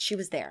room. She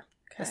was there.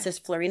 Okay. This is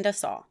Florinda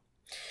saw.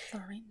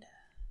 Florinda.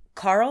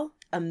 Carl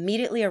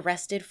immediately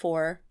arrested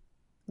for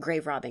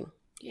grave robbing.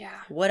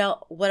 Yeah. What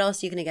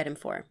else are you going to get him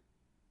for?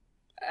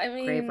 I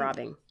mean... Grave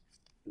robbing.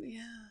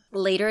 Yeah.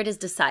 Later, it is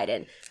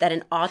decided that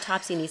an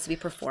autopsy needs to be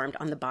performed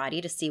on the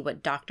body to see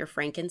what Dr.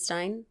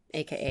 Frankenstein,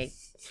 a.k.a.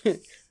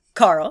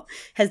 Carl,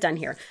 has done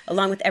here.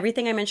 Along with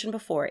everything I mentioned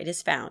before, it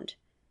is found.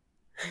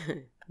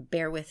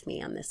 Bear with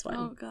me on this one.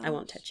 Oh, gosh. I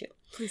won't touch you.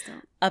 Please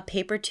don't. A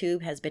paper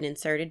tube has been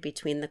inserted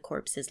between the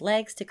corpse's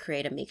legs to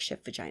create a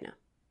makeshift vagina.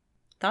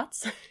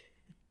 Thoughts?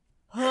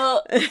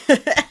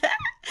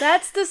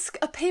 That's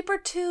a paper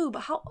tube.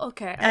 How?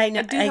 Okay, I know.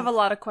 I do have a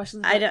lot of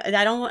questions. I don't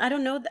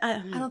know. I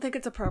don't think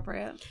it's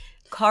appropriate.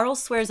 Carl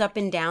swears up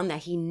and down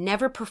that he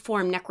never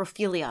performed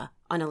necrophilia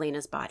on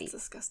Elena's body. It's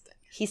disgusting.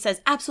 He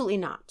says absolutely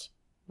not,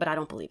 but I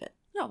don't believe it.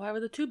 No, why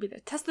would the tube be there?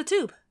 Test the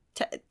tube.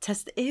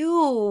 Test.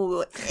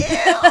 Ew.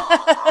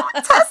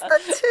 Test the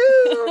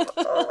tube.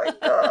 Oh my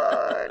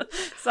god.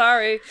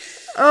 Sorry.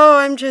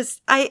 Oh,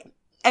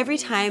 every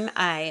time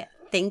I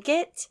think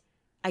it,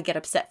 I get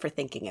upset for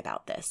thinking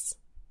about this.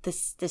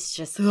 This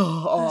just.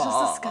 Oh. It's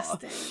just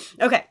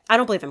disgusting. Okay, I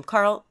don't believe him.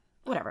 Carl,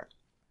 whatever.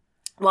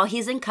 While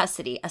he's in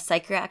custody, a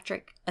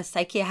psychiatric.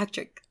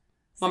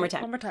 One more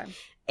time.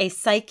 A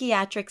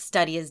psychiatric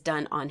study is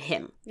done on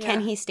him. Yeah.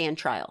 Can he stand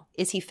trial?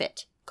 Is he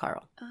fit,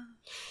 Carl?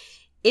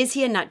 Is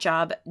he a nut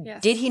job?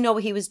 Yes. Did he know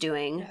what he was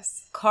doing?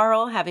 Yes.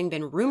 Carl, having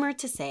been rumored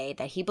to say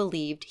that he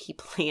believed he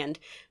planned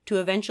to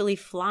eventually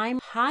fly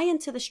high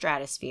into the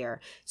stratosphere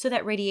so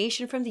that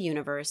radiation from the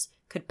universe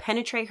could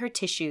penetrate her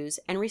tissues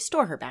and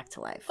restore her back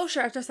to life. Oh,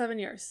 sure, after 7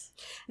 years.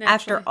 Naturally.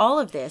 After all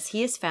of this,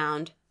 he is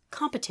found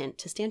competent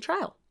to stand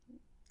trial.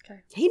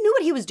 Okay. He knew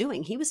what he was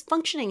doing. He was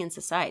functioning in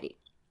society.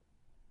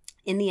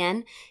 In the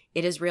end,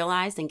 it is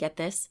realized, and get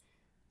this,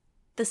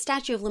 the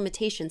statute of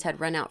limitations had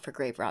run out for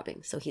grave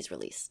robbing, so he's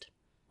released.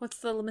 What's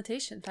the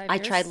limitation? 5 years? I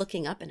tried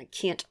looking up and I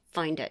can't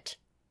find it.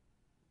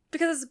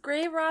 Because is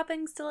grave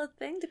robbing still a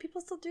thing? Do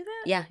people still do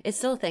that? Yeah, it's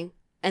still a thing.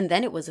 And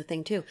then it was a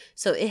thing too.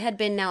 So it had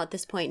been now at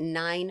this point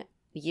 9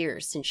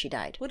 years since she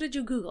died. What did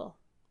you Google?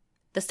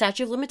 The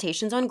statute of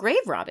limitations on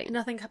grave robbing.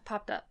 Nothing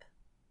popped up.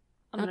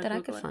 Not that I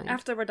could find.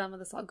 After we're done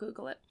with this, I'll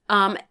Google it.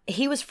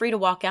 He was free to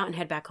walk out and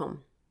head back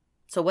home.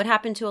 So what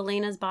happened to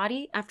Elena's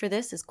body after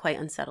this is quite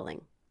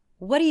unsettling.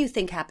 What do you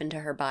think happened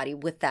to her body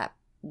with that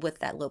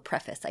little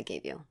preface I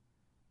gave you?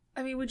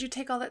 I mean, would you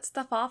take all that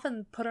stuff off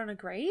and put her in a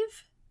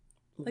grave?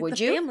 Like, would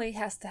the you? Family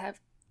has to have...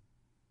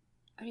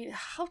 I mean,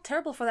 how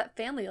terrible for that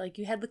family. Like,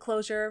 you had the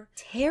closure.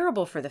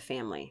 Terrible for the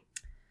family.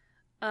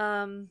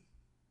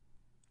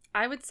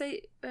 I would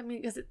say, I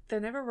mean, because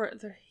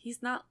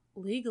he's not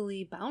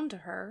legally bound to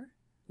her.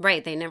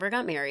 Right, they never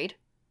got married.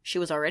 She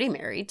was already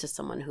married to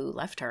someone who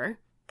left her.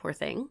 Poor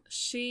thing.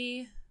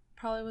 She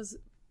probably was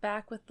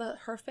back with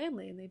her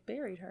family and they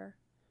buried her.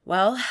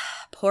 Well,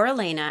 poor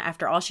Elena,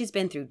 after all she's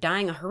been through,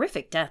 dying a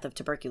horrific death of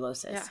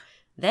tuberculosis,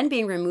 then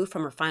being removed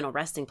from her final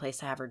resting place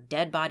to have her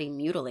dead body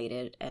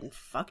mutilated and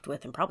fucked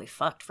with and probably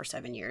fucked for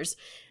 7 years,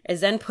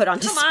 is then put on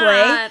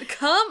display.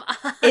 Come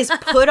on. Is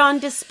put on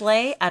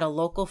display at a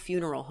local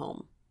funeral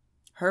home.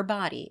 Her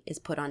body is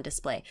put on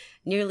display.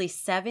 Nearly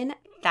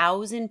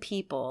 7,000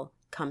 people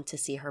come to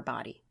see her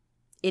body.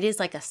 It is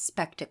like a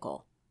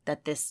spectacle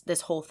that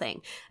this whole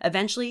thing.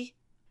 Eventually,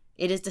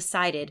 it is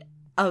decided,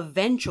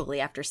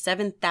 after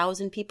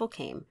 7,000 people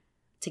came,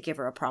 to give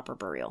her a proper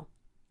burial.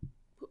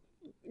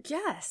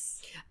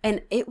 Yes.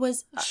 And it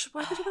was...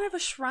 why would you want to have a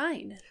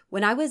shrine?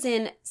 When I was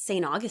in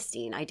St.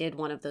 Augustine, I did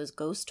one of those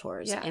ghost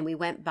tours, and we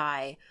went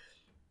by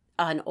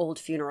an old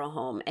funeral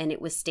home, and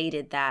it was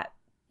stated that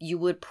you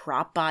would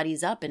prop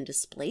bodies up and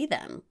display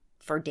them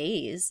for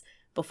days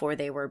before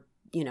they were,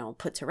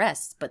 put to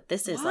rest. But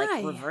this is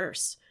like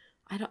reverse.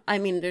 I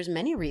mean, there's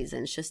many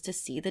reasons just to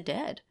see the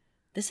dead.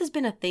 This has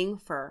been a thing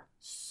for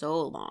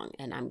so long,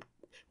 and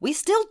we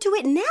still do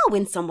it now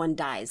when someone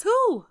dies.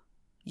 Who?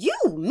 You,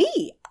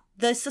 me,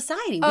 the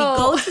society. We Oh.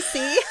 go to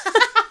see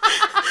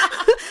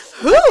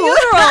who?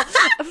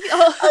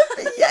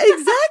 Yeah,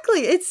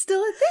 exactly. It's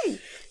still a thing.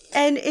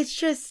 And it's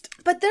just...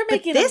 But they're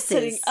making them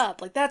sitting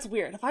up. Like, that's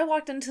weird. If I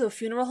walked into a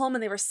funeral home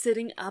and they were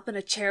sitting up in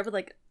a chair with,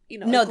 like,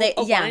 a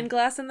wine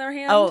glass in their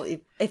hand.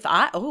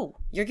 Oh,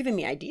 you're giving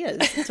me ideas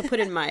to put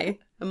in my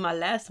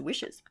last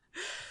wishes.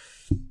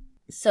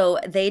 So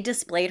they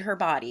displayed her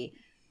body.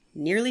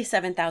 Nearly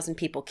 7,000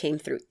 people came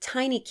through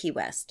tiny Key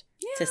West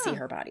to see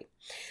her body.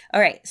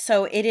 All right,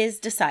 so it is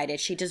decided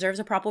she deserves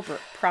a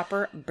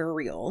proper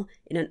burial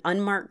in an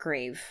unmarked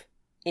grave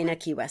in a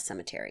Key West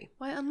cemetery.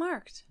 Why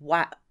unmarked?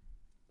 Why?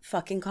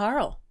 Fucking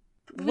Carl.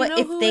 We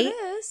know who it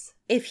is.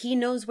 If he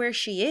knows where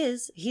she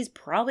is, he's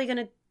probably going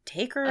to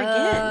take her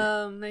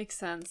again. Makes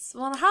sense.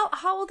 Well,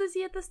 how old is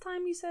he at this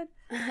time, you said?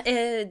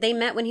 They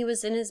met when he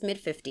was in his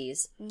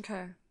mid-50s.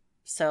 Okay.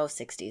 So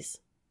 60s,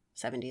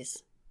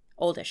 70s.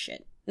 Old as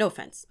shit. No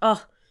offense.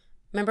 Oh,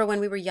 remember when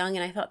we were young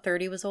and I thought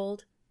 30 was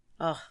old?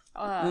 Oh,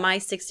 my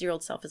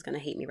 60-year-old self is going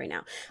to hate me right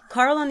now.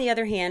 Carl, on the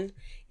other hand,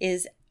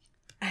 is,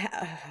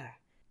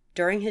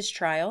 during his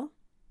trial,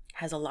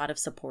 has a lot of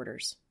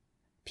supporters.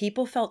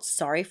 People felt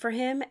sorry for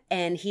him,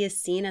 and he is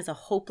seen as a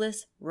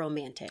hopeless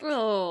romantic.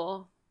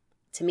 Oh.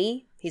 To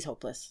me, he's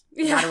hopeless,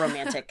 not a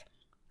romantic.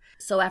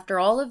 So after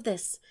all of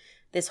this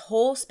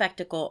whole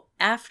spectacle,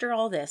 after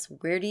all this,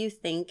 where do you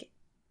think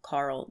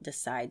Carl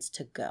decides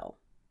to go?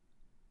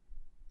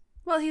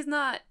 Well, he's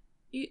not.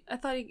 I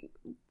thought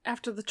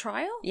after the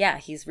trial? Yeah,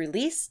 he's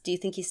released. Do you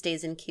think he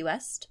stays in Key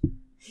West?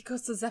 He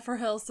goes to Zephyr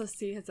Hills to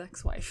see his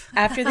ex-wife.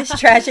 After this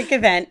tragic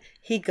event,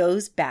 he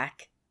goes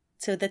back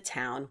to the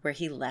town where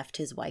he left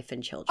his wife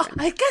and children.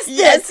 Oh, I guess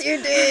yes,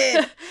 you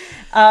did.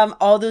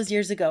 All those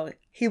years ago,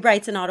 he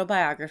writes an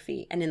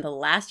autobiography, and in the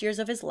last years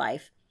of his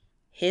life,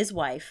 his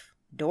wife,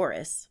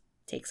 Doris,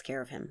 takes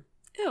care of him.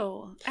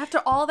 Ew.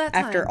 After all that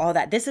time? After all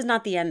that. This is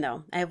not the end,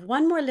 though. I have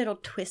one more little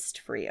twist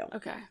for you.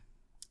 Okay.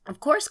 Of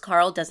course,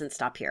 Carl doesn't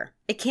stop here.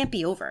 It can't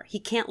be over. He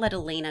can't let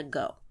Elena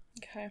go.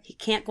 Okay. He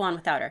can't go on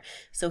without her.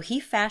 So he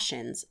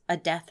fashions a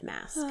death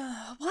mask.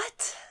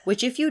 What?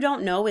 Which, if you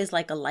don't know, is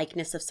like a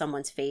likeness of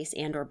someone's face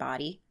and or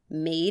body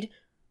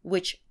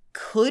which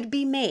could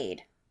be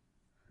made,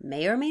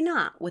 may or may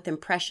not, with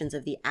impressions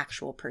of the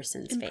actual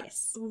person's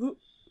face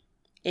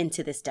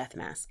into this death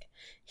mask.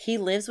 He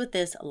lives with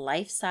this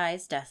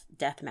life-size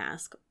death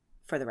mask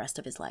for the rest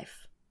of his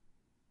life.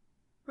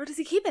 Where does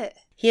he keep it?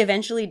 He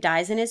eventually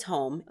dies in his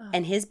home,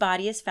 and his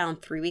body is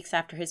found 3 weeks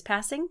after his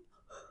passing.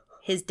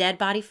 His dead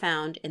body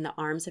found in the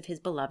arms of his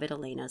beloved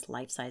Elena's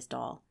life-size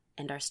doll.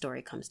 And our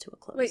story comes to a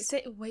close.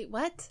 Wait,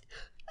 what?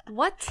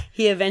 What?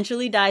 He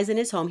eventually dies in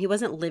his home. He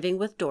wasn't living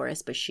with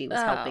Doris, but she was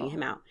helping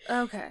him out.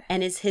 Okay.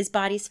 And his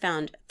body's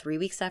found 3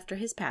 weeks after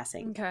his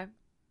passing. Okay.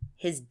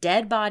 His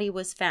dead body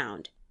was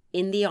found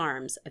in the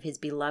arms of his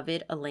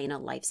beloved Elena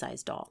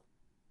life-size doll.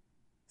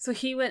 So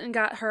he went and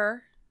got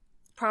her,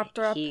 propped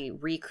her up. He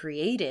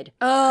recreated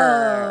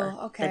her.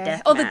 Okay. The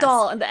death the mask.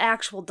 doll, and the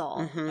actual doll.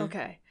 Mm-hmm.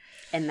 Okay.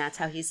 And that's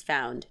how he's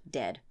found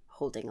dead,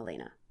 holding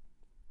Elena.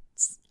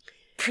 It's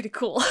pretty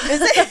cool.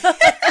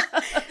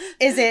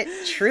 Is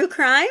it true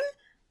crime?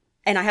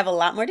 And I have a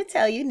lot more to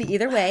tell you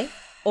either way.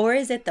 Or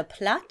is it the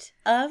plot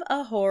of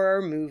a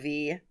horror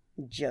movie,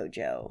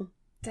 JoJo?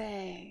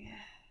 Dang.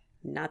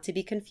 Not to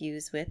be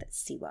confused with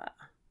Siwa.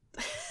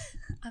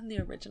 I'm the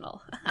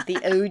original. The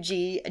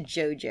OG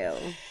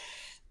JoJo.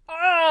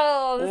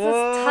 Oh, this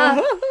is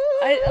tough.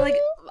 I like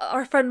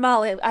our friend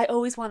Molly. I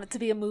always want it to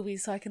be a movie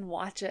so I can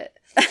watch it.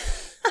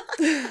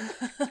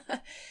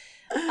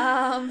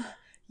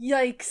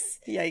 Yikes.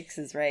 Yikes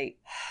is right.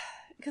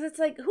 Because it's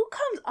like, who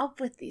comes up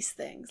with these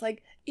things?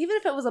 Like, even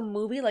if it was a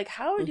movie, like,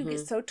 how would you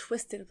get so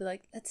twisted to be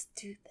like, let's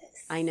do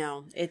this? I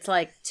know. It's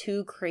like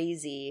too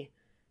crazy.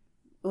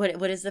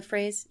 What is the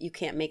phrase? You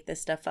can't make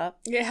this stuff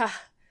up? Yeah.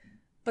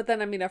 But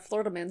then, I mean, our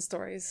Florida Man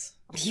stories.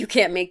 You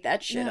can't make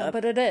that shit up.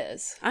 But it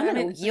is. I'm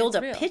going to yield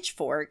a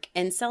pitchfork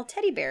and sell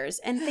teddy bears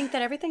and think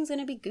that everything's going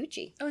to be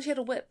Gucci. Oh, she had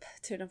a whip,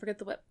 too. Don't forget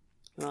the whip.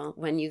 Well,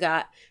 when you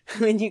got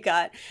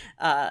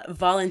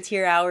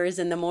volunteer hours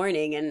in the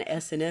morning and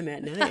S&M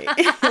at night.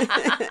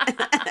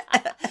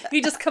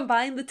 You just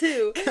combine the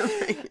two.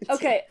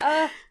 Okay.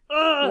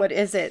 What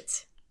is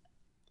it?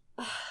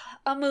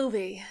 A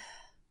movie.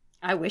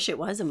 I wish it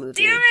was a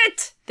movie. Damn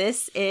it!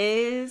 This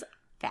is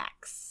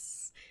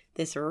facts.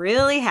 This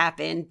really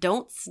happened.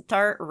 Don't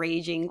start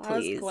raging,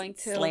 please. I was going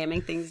to.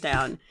 Slamming things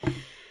down.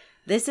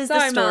 This is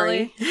the story.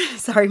 Molly.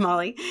 Sorry,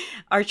 Molly.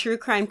 Our true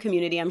crime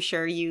community, I'm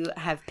sure you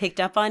have picked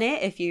up on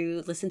it if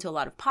you listen to a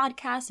lot of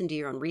podcasts and do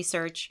your own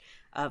research,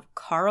 of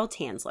Carl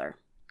Tanzler.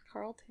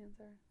 Carl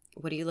Tanzler.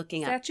 What are you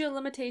looking at? Statute of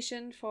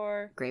limitation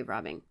for grave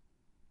robbing.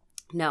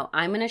 No,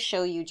 I'm going to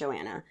show you,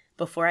 Joanna,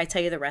 before I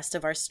tell you the rest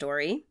of our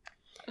story.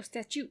 Oh,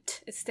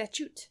 statute. It's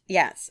statute.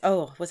 Yes.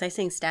 Oh, was I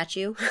saying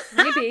statue?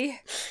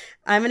 Maybe.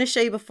 I'm going to show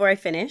you before I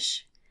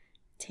finish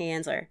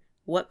Tanzler,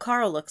 what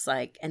Carl looks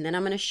like, and then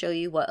I'm going to show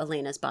you what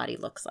Elena's body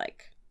looked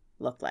like.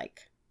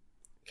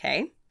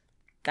 Okay?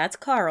 That's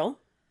Carl.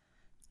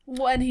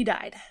 When he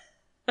died.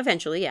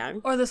 Eventually, yeah.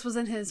 Or this was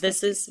in his 50s.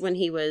 This is when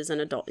he was an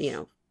adult,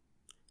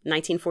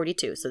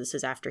 1942. So this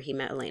is after he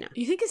met Elena.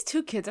 You think his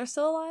 2 kids are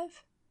still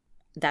alive?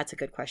 That's a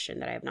good question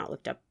that I have not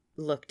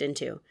looked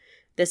into.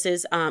 This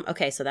is,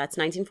 okay, so that's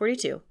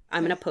 1942.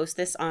 I'm going to post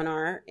this on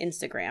our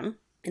Instagram,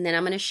 and then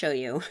I'm going to show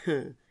you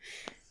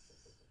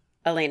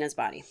Elena's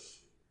body.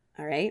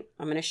 All right?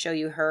 I'm going to show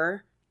you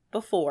her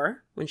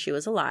before, when she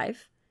was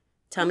alive,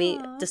 Tell me,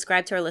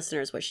 describe to our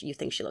listeners what you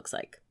think she looks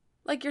like.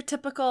 Like your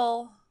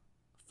typical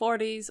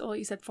 40s. Oh,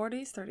 you said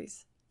 40s?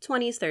 30s?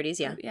 20s, 30s,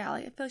 yeah. Yeah,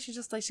 like, I feel like she's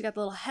just like, she got the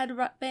little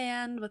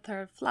headband with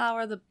her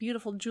flower, the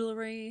beautiful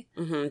jewelry.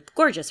 Mm-hmm.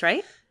 Gorgeous,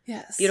 right?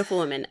 Yes. Beautiful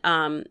woman.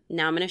 Now I'm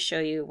going to show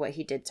you what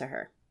he did to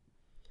her.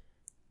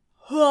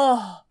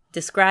 Oh.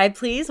 Describe,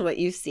 please, what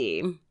you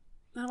see.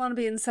 I don't want to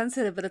be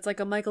insensitive, but it's like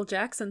a Michael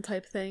Jackson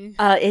type thing.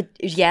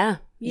 Yeah.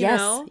 Yes,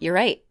 know? You're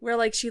right. Where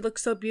like she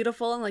looks so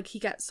beautiful and like he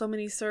got so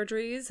many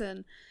surgeries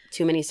and...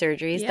 Too many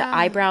surgeries. Yeah. The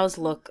eyebrows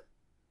look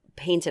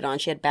painted on.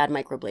 She had bad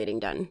microblading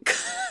done.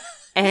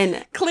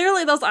 And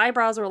clearly those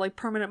eyebrows were like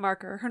permanent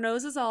marker. Her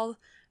nose is all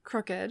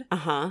crooked.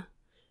 Uh-huh.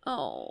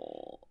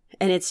 Oh.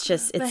 And it's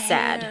just, it's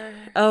sad. Hair.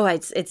 Oh,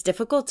 it's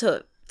difficult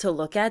to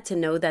look at, to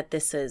know that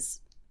this is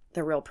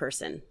the real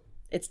person.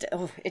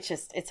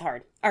 It's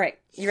hard. All right.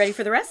 You ready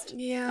for the rest?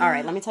 Yeah. All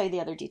right. Let me tell you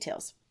the other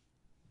details.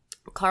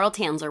 Carl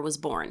Tanzler was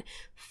born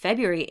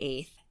February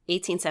 8th,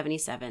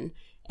 1877,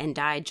 and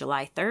died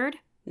July 3rd,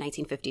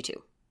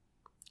 1952.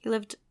 He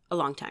lived a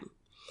long time.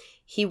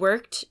 He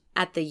worked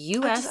at the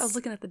U.S. I was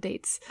looking at the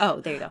dates.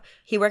 Oh, there you go.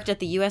 He worked at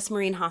the U.S.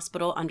 Marine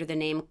Hospital under the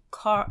name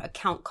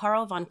Count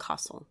Karl von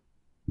Kassel.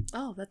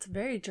 Oh, that's a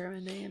very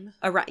German name.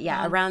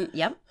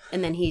 Yep.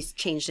 And then he's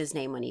changed his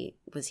name when he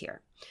was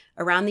here.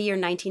 Around the year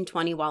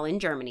 1920, while in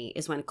Germany,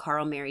 is when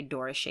Carl married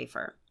Doris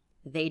Schaefer.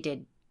 They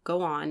did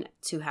go on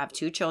to have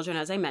 2 children,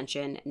 as I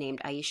mentioned,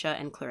 named Aisha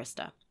and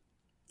Clarissa.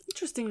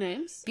 Interesting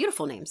names.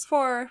 Beautiful names.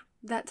 For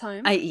that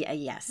time.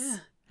 Yes. Yeah.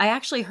 I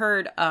actually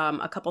heard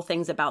a couple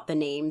things about the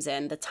names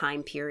and the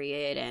time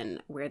period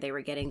and where they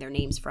were getting their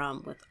names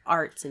from with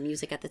arts and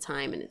music at the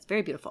time, and it's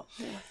very beautiful.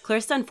 Yeah.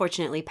 Clarissa,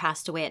 unfortunately,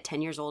 passed away at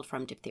 10 years old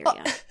from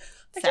diphtheria.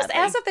 I just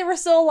asked if they were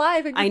still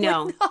alive. And I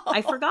know. Like, no.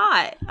 I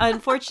forgot.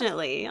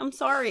 Unfortunately. I'm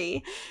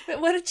sorry.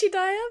 What did she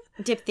die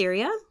of?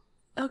 Diphtheria.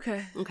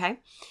 Okay.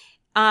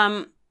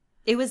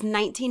 It was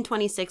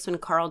 1926 when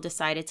Carl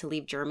decided to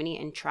leave Germany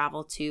and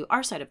travel to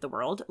our side of the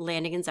world,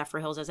 landing in Zephyr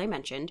Hills, as I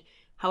mentioned.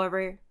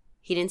 However,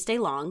 he didn't stay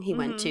long. He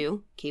went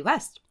to Key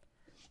West.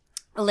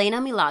 Elena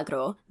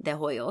Milagro de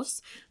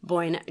Hoyos,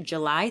 born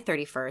July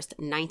 31st,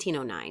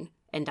 1909,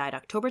 and died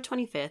October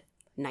 25th,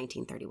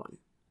 1931.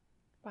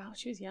 Wow,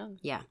 she was young.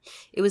 Yeah.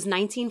 It was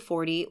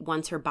 1940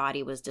 once her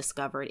body was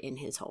discovered in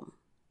his home.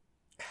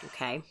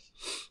 Okay.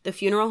 The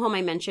funeral home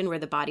I mentioned where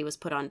the body was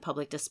put on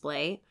public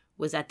display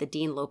was at the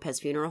Dean Lopez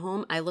Funeral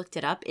Home. I looked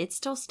it up. It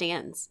still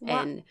stands. What?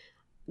 And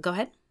go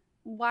ahead.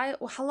 Why?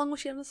 How long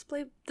was she on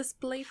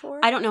display for?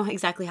 I don't know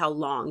exactly how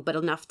long, but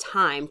enough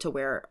time to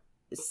where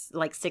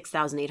like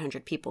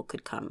 6,800 people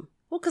could come.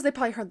 Well, because they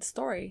probably heard the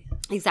story.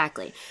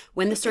 Exactly.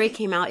 When the story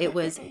came out, it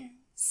was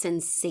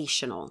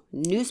sensational.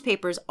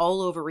 Newspapers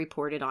all over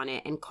reported on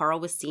it, and Carl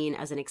was seen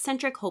as an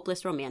eccentric,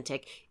 hopeless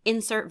romantic.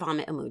 Insert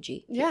vomit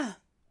emoji. Yeah.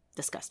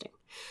 Disgusting.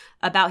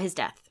 About his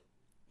death.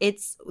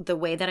 It's the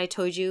way that I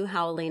told you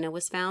how Elena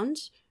was found,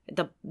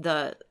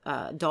 the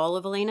doll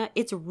of Elena.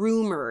 It's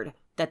rumored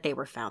that they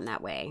were found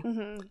that way.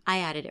 Mm-hmm. I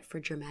added it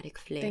for dramatic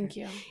flair. Thank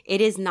you.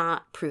 It is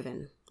not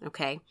proven,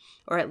 okay?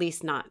 Or at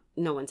least no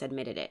one's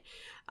admitted it.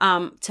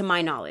 To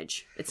my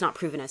knowledge, it's not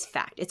proven as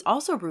fact. It's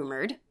also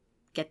rumored,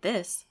 get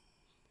this,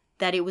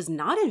 that it was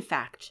not in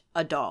fact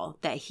a doll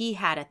that he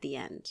had at the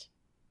end.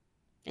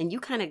 And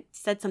you kind of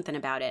said something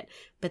about it,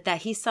 but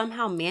that he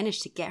somehow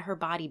managed to get her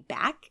body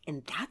back,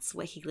 and that's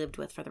what he lived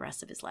with for the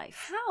rest of his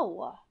life.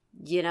 How?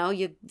 You know,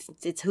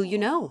 it's who you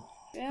know.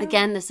 Yeah.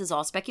 Again, this is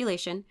all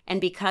speculation. And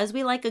because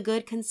we like a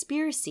good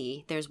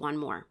conspiracy, there's one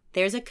more.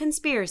 There's a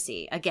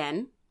conspiracy,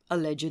 again,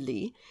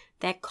 allegedly,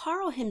 that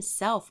Carl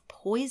himself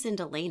poisoned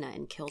Elena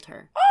and killed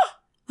her.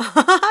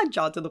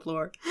 Jaw to the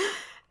floor.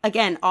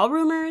 Again, all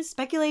rumors,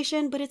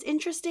 speculation, but it's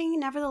interesting,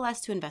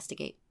 nevertheless, to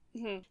investigate.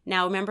 Mm-hmm.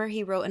 Now, remember,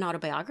 he wrote an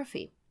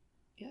autobiography.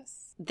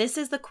 Yes. This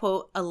is the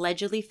quote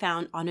allegedly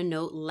found on a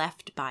note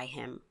left by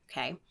him,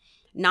 okay?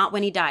 Not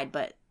when he died,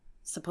 but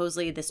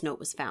supposedly this note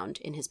was found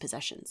in his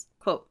possessions.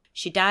 Quote,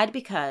 "She died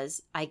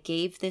because I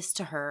gave this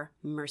to her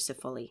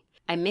mercifully.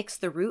 I mixed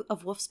the root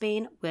of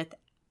wolfsbane with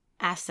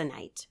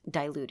aconite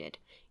diluted.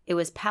 It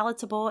was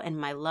palatable, and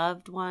my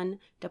loved one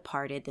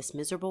departed this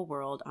miserable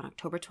world on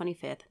October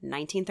 25th,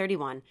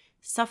 1931.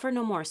 Suffer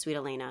no more, sweet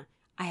Elena.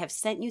 I have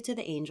sent you to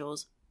the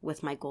angels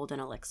with my golden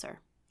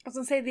elixir." I was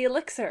going to say the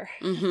elixir.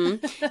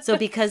 Mm-hmm. So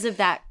because of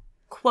that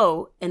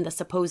quote and the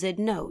supposed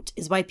note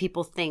is why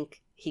people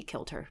think he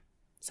killed her.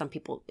 Some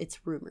people,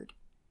 it's rumored.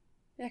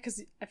 Yeah,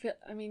 because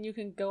you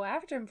can go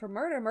after him for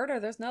murder.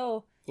 There's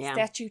no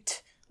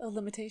statute of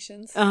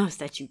limitations. Oh,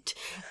 statute.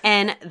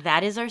 And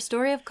that is our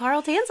story of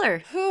Carl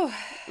Tanzler. Whew.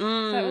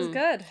 That was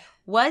good.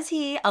 Was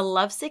he a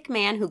lovesick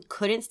man who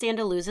couldn't stand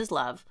to lose his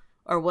love?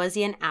 Or was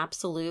he an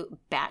absolute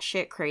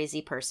batshit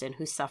crazy person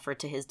who suffered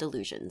to his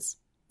delusions?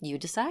 You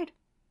decide.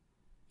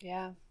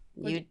 Yeah.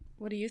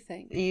 What do you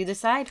think? You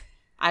decide.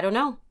 I don't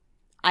know.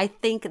 I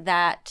think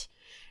that...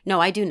 No,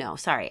 I do know.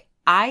 Sorry.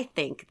 I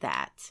think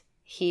that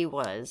he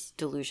was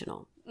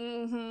delusional.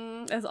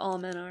 As all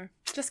men are.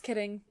 Just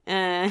kidding.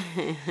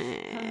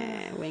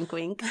 Wink,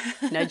 wink.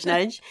 Nudge,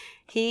 nudge.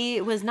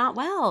 He was not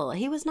well.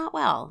 He was not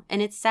well.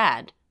 And it's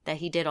sad that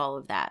he did all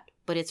of that.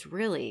 But it's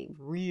really,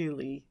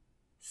 really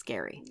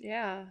scary.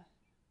 Yeah.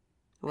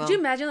 Well, could you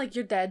imagine, like,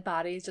 your dead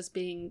body is just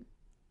being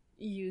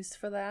used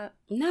for that?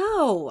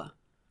 No.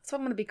 So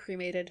I'm going to be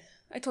cremated.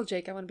 I told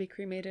Jake I want to be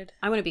cremated.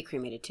 I want to be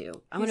cremated,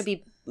 too. I want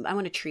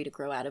a tree to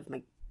grow out of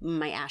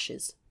my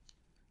ashes.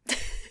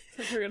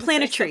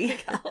 Plant a tree.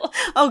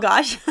 Oh,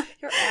 gosh.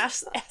 Your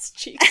ass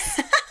cheeks.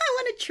 I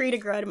want a tree to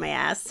grow out of my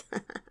ass.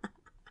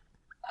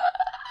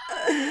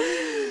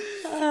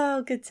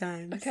 Oh, good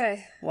times.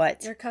 Okay.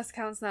 What? Your cuss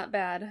count's not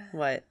bad.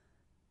 What?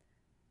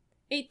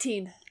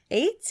 18.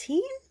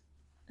 18?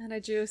 And I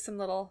drew some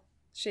little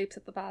shapes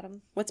at the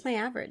bottom. What's my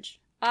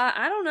average?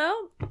 I don't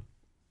know.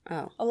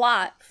 Oh. A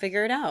lot.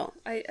 Figure it out.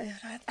 I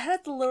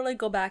had to literally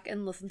go back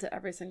and listen to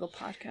every single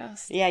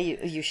podcast. Yeah,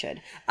 you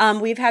should.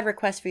 We've had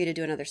requests for you to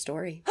do another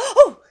story.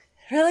 Oh,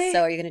 really?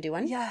 So are you going to do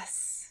one?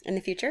 Yes. In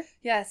the future?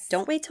 Yes.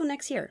 Don't wait till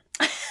next year.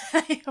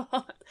 I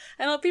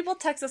know people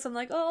text us. I'm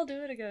like, oh, I'll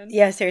do it again.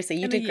 Yeah, seriously,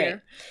 you did great.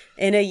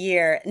 In a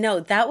year. No,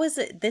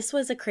 this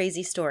was a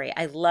crazy story.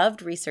 I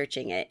loved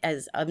researching it,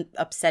 as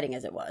upsetting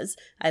as it was.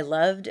 I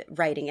loved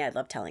writing it. I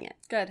loved telling it.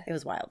 Good. It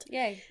was wild.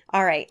 Yay.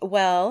 All right.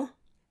 Well,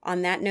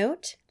 on that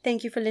note,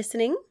 thank you for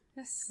listening.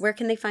 Yes. Where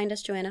can they find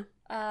us, Joanna?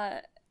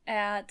 On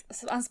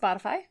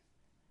Spotify.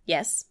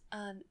 Yes.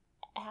 On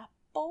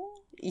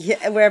Apple.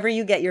 Yeah, wherever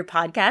you get your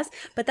podcast.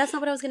 But that's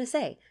not what I was going to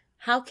say.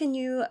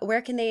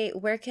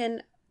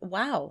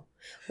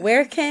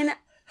 Where can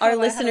our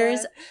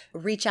listeners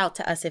reach out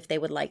to us if they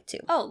would like to?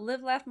 Oh,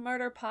 Live, Laugh,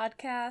 Murder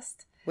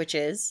Podcast. Which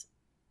is?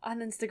 On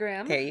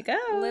Instagram. There you go.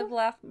 Live,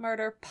 Laugh,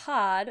 Murder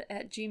Pod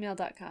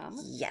 @gmail.com.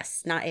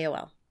 Yes, not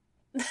AOL.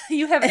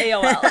 You have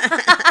AOL.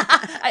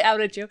 I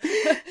outed you.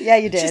 Yeah,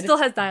 you did. She still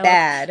has dial-up.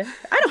 Bad.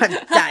 I don't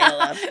have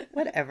dial-up.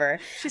 Whatever.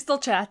 She still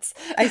chats.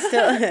 I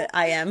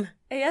am.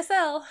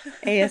 ASL.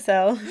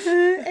 ASL.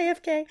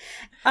 AFK.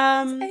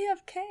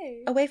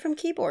 AFK. Away from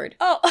keyboard.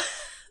 Oh.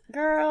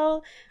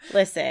 Girl,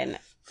 listen.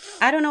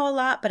 I don't know a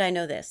lot, but I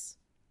know this.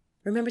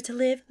 Remember to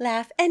live,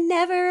 laugh, and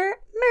never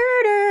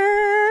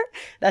murder.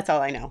 That's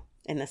all I know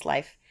in this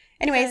life.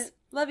 Anyways.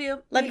 Love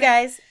you. Love you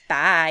guys.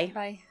 Bye.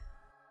 Bye.